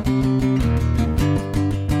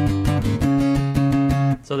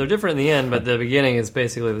 So they're different in the end, but the beginning is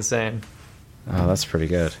basically the same. Oh, that's pretty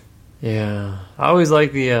good. Yeah, I always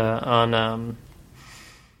like the on. I'm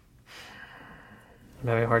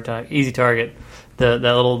having a hard time. Easy Target, the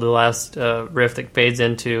last riff that fades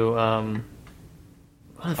into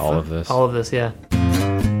All of this. All of this, yeah.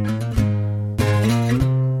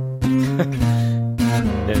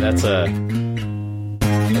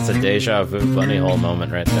 That's a deja vu bunny hole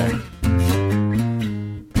moment right there.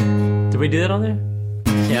 Did we do that on there?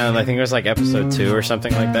 Yeah, I think it was like episode 2 or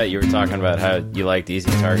something like that. You were talking about how you liked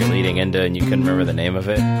Easy Target leading into and you couldn't remember the name of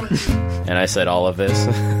it. And I said all of this.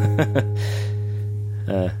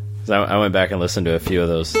 So I went back and listened to a few of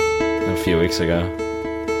those a few weeks ago.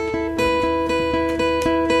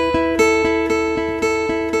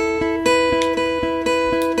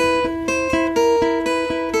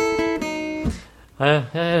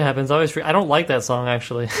 It happens. I don't like that song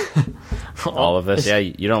actually. All of this, yeah.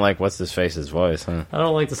 You don't like what's his face's voice, huh? I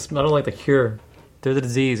don't like the Cure. They're the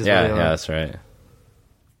disease. Is Yeah, what they are. that's right.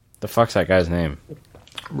 The fuck's that guy's name?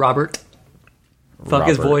 Robert. Fuck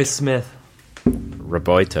his voice, Smith.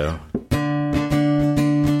 Roboito.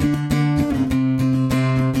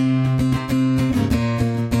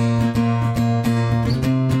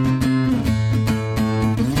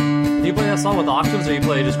 Do you play that song with octaves or you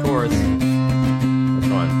play just chords? Which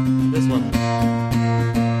one? This one.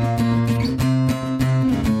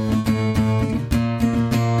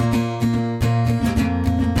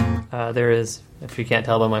 There is, if you can't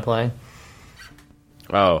tell by my playing.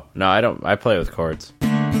 Oh, no, I don't. I play with chords. You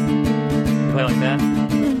play like that?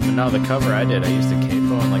 But no, the cover I did, I used a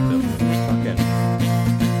capo and like the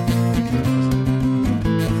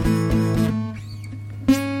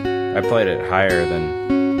fucking... I played it higher than...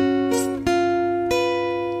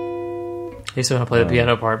 I used to want to play the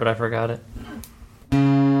piano part, but I forgot it.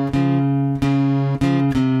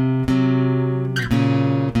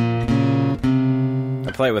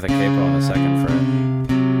 I play it with a capo on the second fret.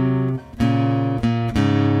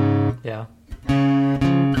 Yeah.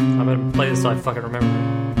 I'm gonna play this so I fucking remember.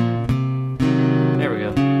 There we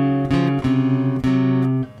go.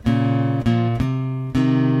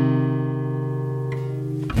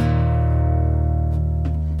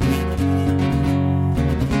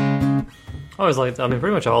 I always liked,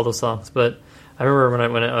 pretty much all those songs, but I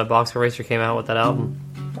remember when Boxcar Racer came out with that album,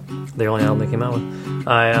 the only album they came out with,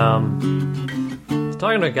 I was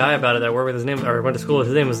talking to a guy about it that I worked with. His name, or went to school with.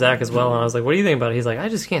 His name was Zach as well, and I was like, "What do you think about it?" He's like, "I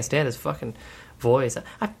just can't stand his fucking voice.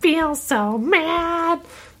 I feel so mad."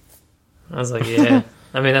 I was like, "Yeah,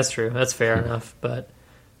 that's true. That's fair enough." But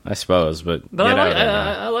I suppose, but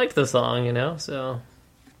I like the song, So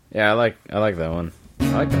yeah, I like that one. I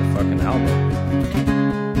like that fucking album.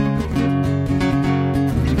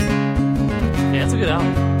 Yeah, it's a good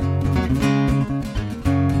album.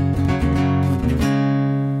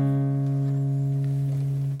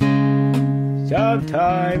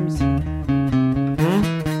 Sometimes. No.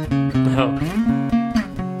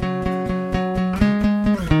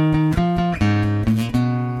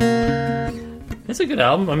 It's a good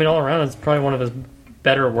album. All around, it's probably one of his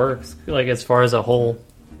better works, like as far as a whole.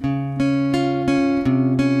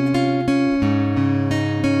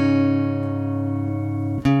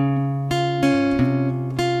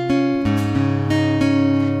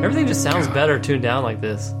 Everything just sounds better tuned down like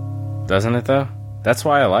this. Doesn't it, though? That's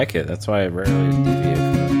why I like it. That's why I rarely deviate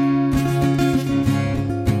from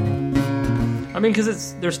it.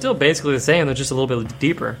 Because they're still basically the same. They're just a little bit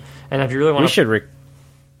deeper. And if you really want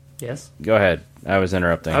Yes? Go ahead. I was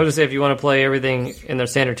interrupting. I would just say if you want to play everything in their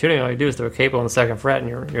standard tuning, all you do is throw a capo on the second fret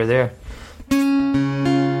and you're there.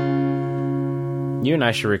 You and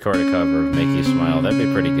I should record a cover of Make You Smile. That'd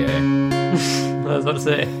be pretty gay. I was about to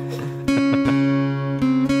say.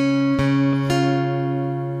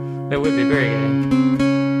 It would be very gay.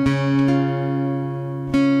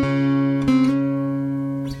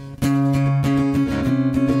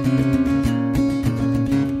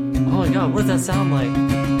 Oh my god, what does that sound like?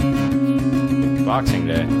 Boxing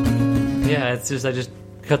Day. Yeah, it's just I just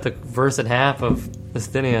cut the verse in half of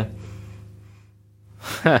Asthenia.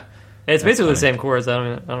 It's basically the same chords. I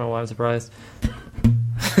don't know why I'm surprised.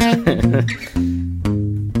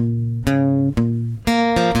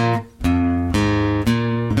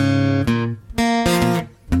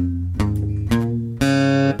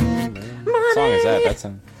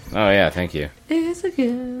 Oh yeah, thank you. It's a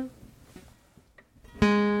good.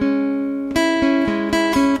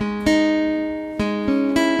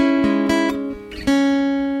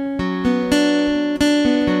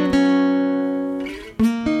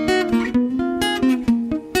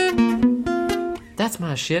 That's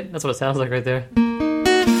my shit. That's what it sounds like right there.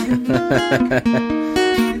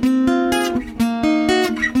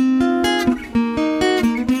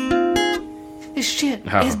 This shit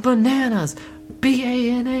is bananas.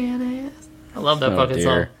 Bananas. I love that fucking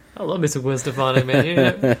song. I love me some Gwen Stefani,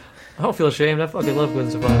 man. I don't feel ashamed. I fucking love Gwen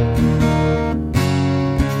Stefani.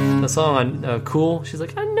 The song on Cool, she's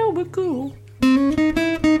like, I know we're cool.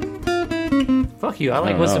 Fuck you. I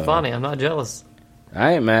like Gwen Stefani. I'm not jealous.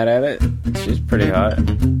 I ain't mad at it. She's pretty hot.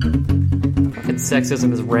 Fucking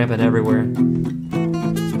sexism is rampant everywhere.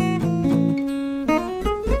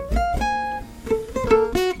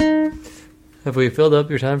 Have we filled up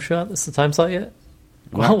your time shot? This is the time slot yet?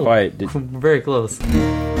 Not quite. We're very close.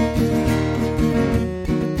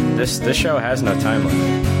 This show has no time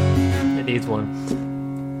limit. It needs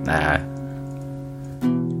one. Nah.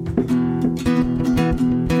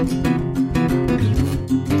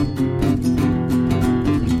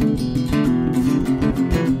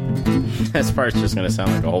 This part's just gonna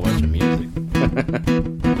sound like a whole bunch of music.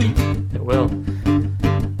 It will.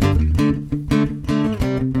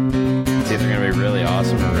 It's either gonna be really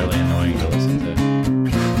awesome or really annoying to listen to.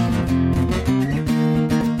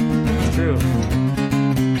 It's true.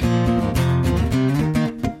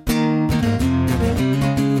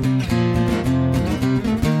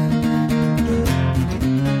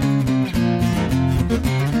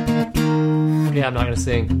 Yeah, I'm not gonna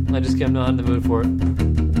sing. I'm not in the mood for it.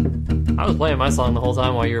 I was playing my song the whole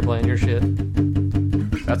time while you were playing your shit.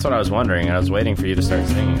 That's what I was wondering, and I was waiting for you to start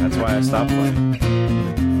singing. That's why I stopped playing.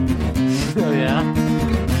 Oh, yeah?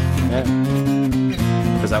 Yeah.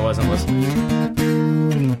 Because I wasn't listening.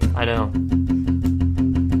 I know.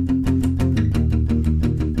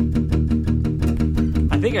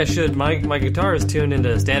 I think I should. My guitar is tuned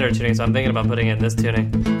into standard tuning, so I'm thinking about putting it in this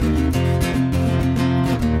tuning.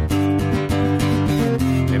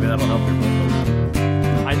 Maybe that'll help your vocals.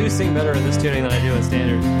 I do sing better in this tuning than I do in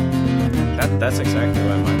standard. That's exactly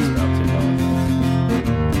why mine's about $2.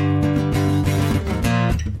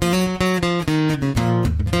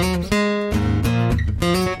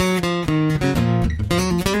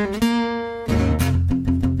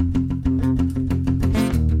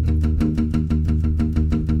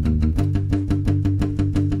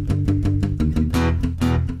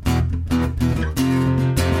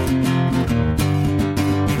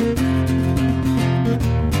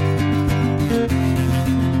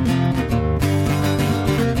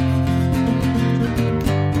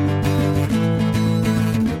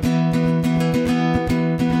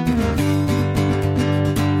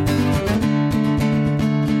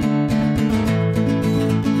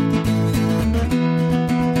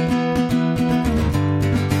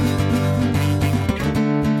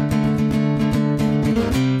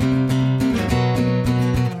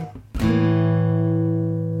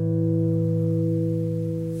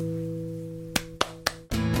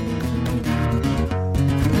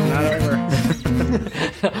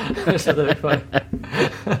 So that'd be fun.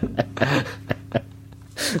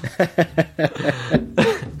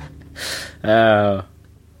 Oh,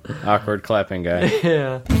 awkward clapping guy.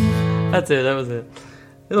 Yeah, that's it. That was it.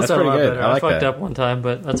 It'll That's sound a lot pretty good. better. I like fucked that. up one time,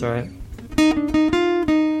 but that's all right.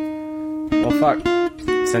 Well, fuck.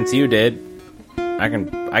 Since you did,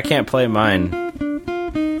 I can't play mine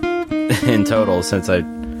in total since I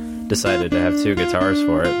decided to have two guitars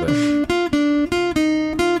for it. But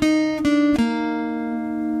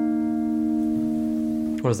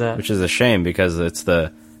What was that? which is a shame because it's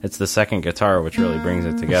the second guitar which really brings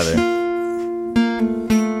it together.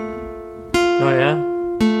 Oh yeah.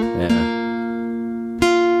 Yeah.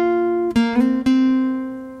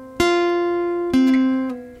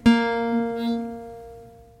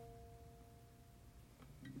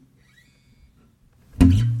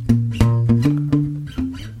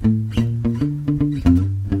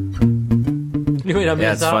 You wait on me Yeah,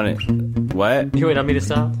 to it's stop? funny. What? You wait on me to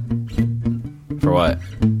stop For what?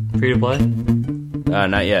 for you to play?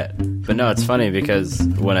 Not yet. But no, it's funny because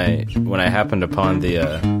when I happened upon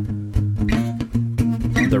the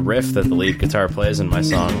riff that the lead guitar plays in my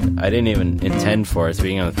song, I didn't even intend for it to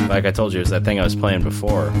begin with. Like I told you, it was that thing I was playing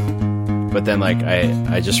before. But then, like,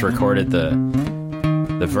 I just recorded the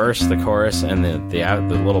verse, the chorus, and the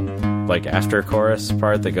little like after chorus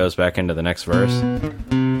part that goes back into the next verse.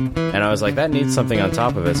 And I was like, that needs something on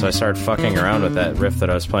top of it. So I started fucking around with that riff that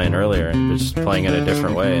I was playing earlier and just playing it a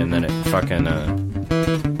different way. And then it fucking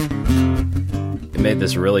it made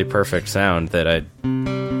this really perfect sound that I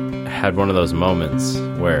had one of those moments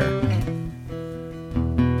where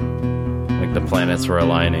like the planets were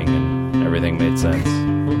aligning and everything made sense.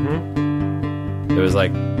 Mm-hmm. It was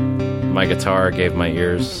like my guitar gave my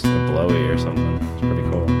ears a blowy or something. It's pretty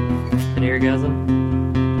cool. An eargasm?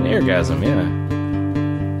 An eargasm, yeah.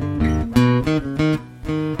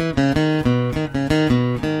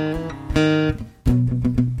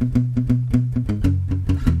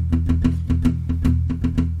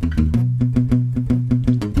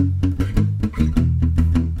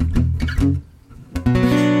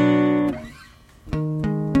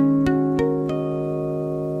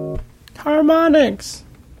 Harmonics.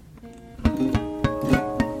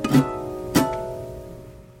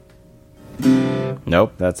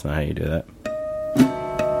 Nope, that's not how you do that.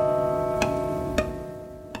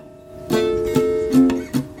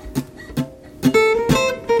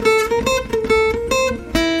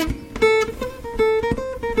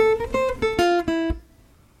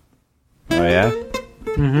 Oh, yeah?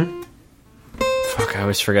 Mm-hmm. Fuck, I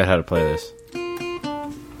always forget how to play this.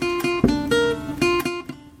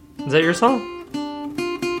 Is that your song?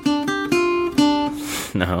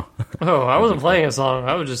 No. Oh, I wasn't playing a song.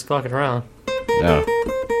 I was just fucking around. No.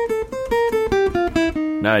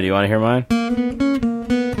 No, do you want to hear mine?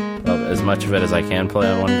 Well, as much of it as I can play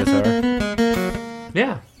on one guitar.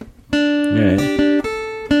 Yeah. Alright.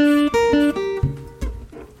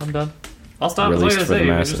 I'm done. I'll stop. Released What for the I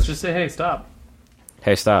masses. just say, hey, stop.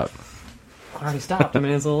 Hey, stop. I already stopped. I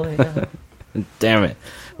mean, it's a little late. Yeah. Damn it.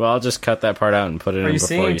 Well, I'll just cut that part out and put it Are in you before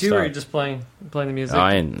singing you too, stop. or are you just playing the music? No,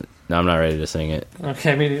 I'm not ready to sing it.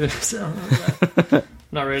 Okay, me neither. So,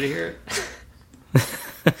 not ready to hear it.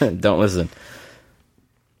 Don't listen.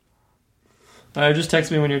 All right, just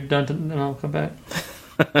text me when you're done, and I'll come back.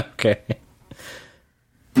 Okay.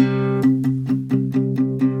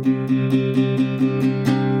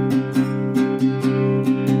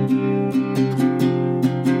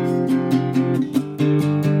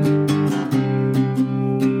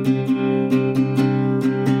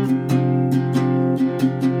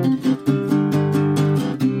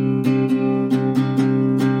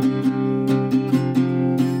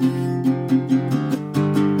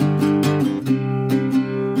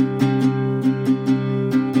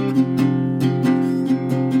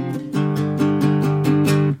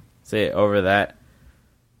 See, over that,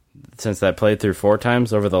 since that played through 4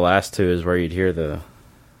 times, over the last 2 is where you'd hear the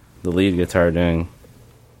lead guitar doing.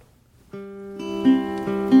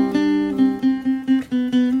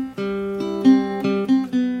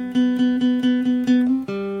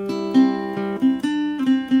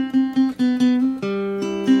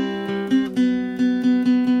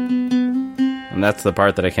 And that's the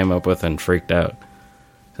part that I came up with and freaked out.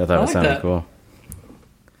 I thought I it like sounded that. cool.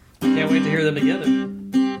 Can't wait to hear them together.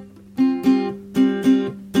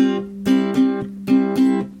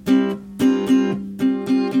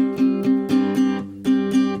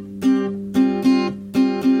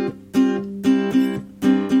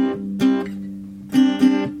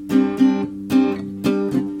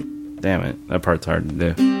 Damn it, that part's hard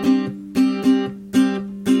to do.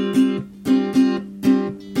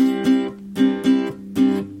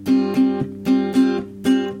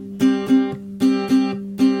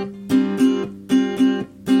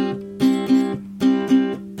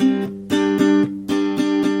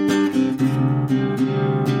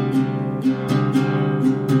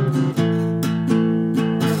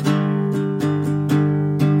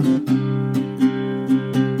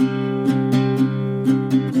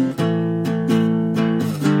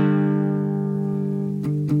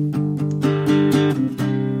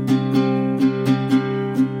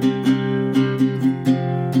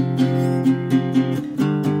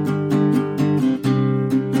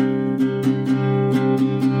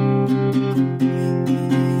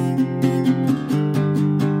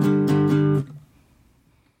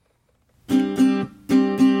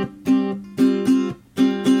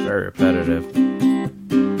 Very repetitive.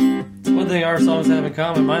 One thing our songs have in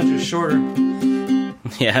common, mine's just shorter.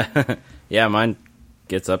 Yeah. Yeah, mine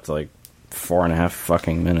gets up to like 4.5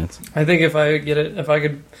 fucking minutes. I think if I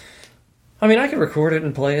could record it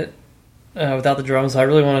and play it without the drums. I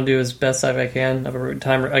really want to do as best I can of a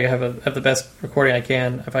time. I have the best recording I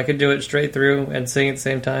can. If I could do it straight through and sing at the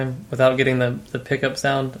same time without getting the pickup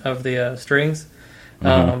sound of the strings,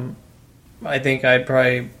 I think I'd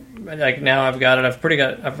probably now I've got it. I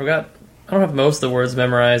forgot. I don't have most of the words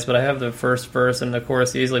memorized, but I have the first verse and the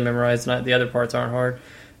chorus easily memorized, and the other parts aren't hard.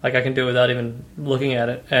 Like I can do it without even looking at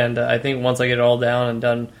it. And I think once I get it all down and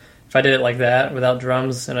done, if I did it like that without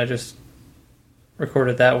drums and I just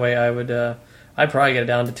recorded it that way, I'd probably get it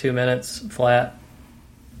down to 2 minutes flat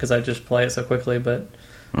because I just play it so quickly. But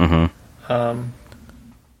it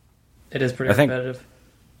is pretty repetitive.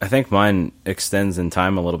 I think mine extends in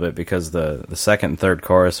time a little bit because the second and third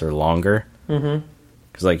chorus are longer. Mm-hmm.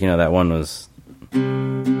 Because, like, you know, that one was...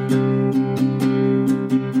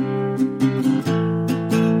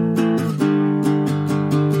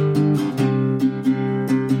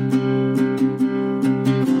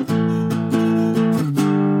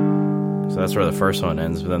 So that's where the first one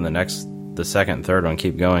ends, but then the second and third one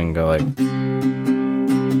keep going and go like...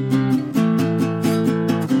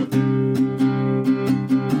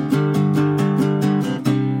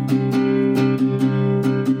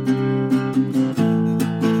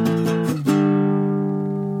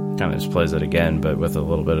 Kind of just plays it again, but with a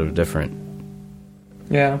little bit of a different...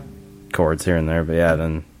 Yeah. chords here and there, but yeah,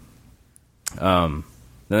 then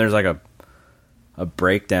there's like a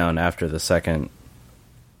breakdown after the second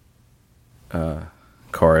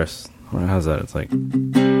chorus. How's that? It's like,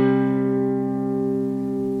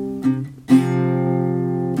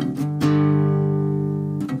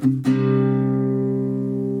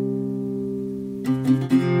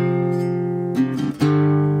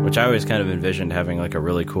 which I always kind of envisioned having like a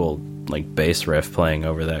really cool like bass riff playing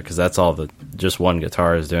over that, because that's all just one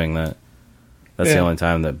guitar is doing that. That's the only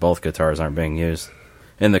time that both guitars aren't being used.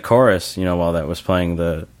 In the chorus, while that was playing,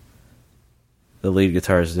 the lead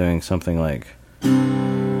guitar is doing something like, oh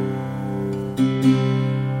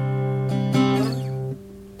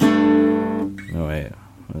wait,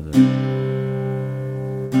 what is it?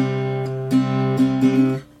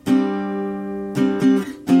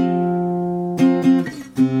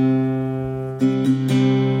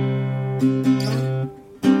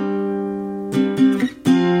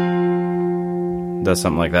 Does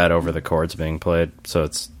something like that over the chords being played, so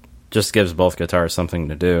it's just gives both guitars something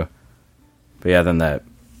to do. But yeah, then that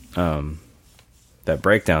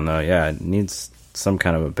breakdown though, yeah, it needs some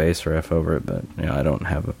kind of a bass riff over it, but I don't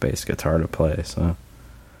have a bass guitar to play, so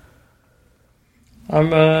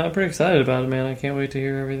I'm pretty excited about it, man. I can't wait to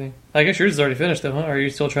hear everything. I guess yours is already finished though, huh? Or are you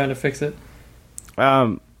still trying to fix it?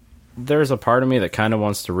 There's a part of me that kind of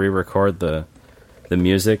wants to re-record the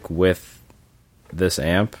music with this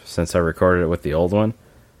amp, since I recorded it with the old one,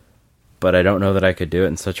 but I don't know that I could do it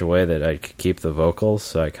in such a way that I could keep the vocals,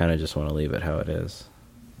 so I kind of just want to leave it how it is.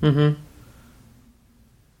 Mm-hmm.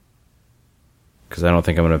 Because I don't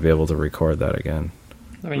think I'm going to be able to record that again.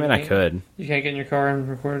 I mean I could. You can't get in your car and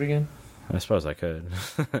record it again? I suppose I could.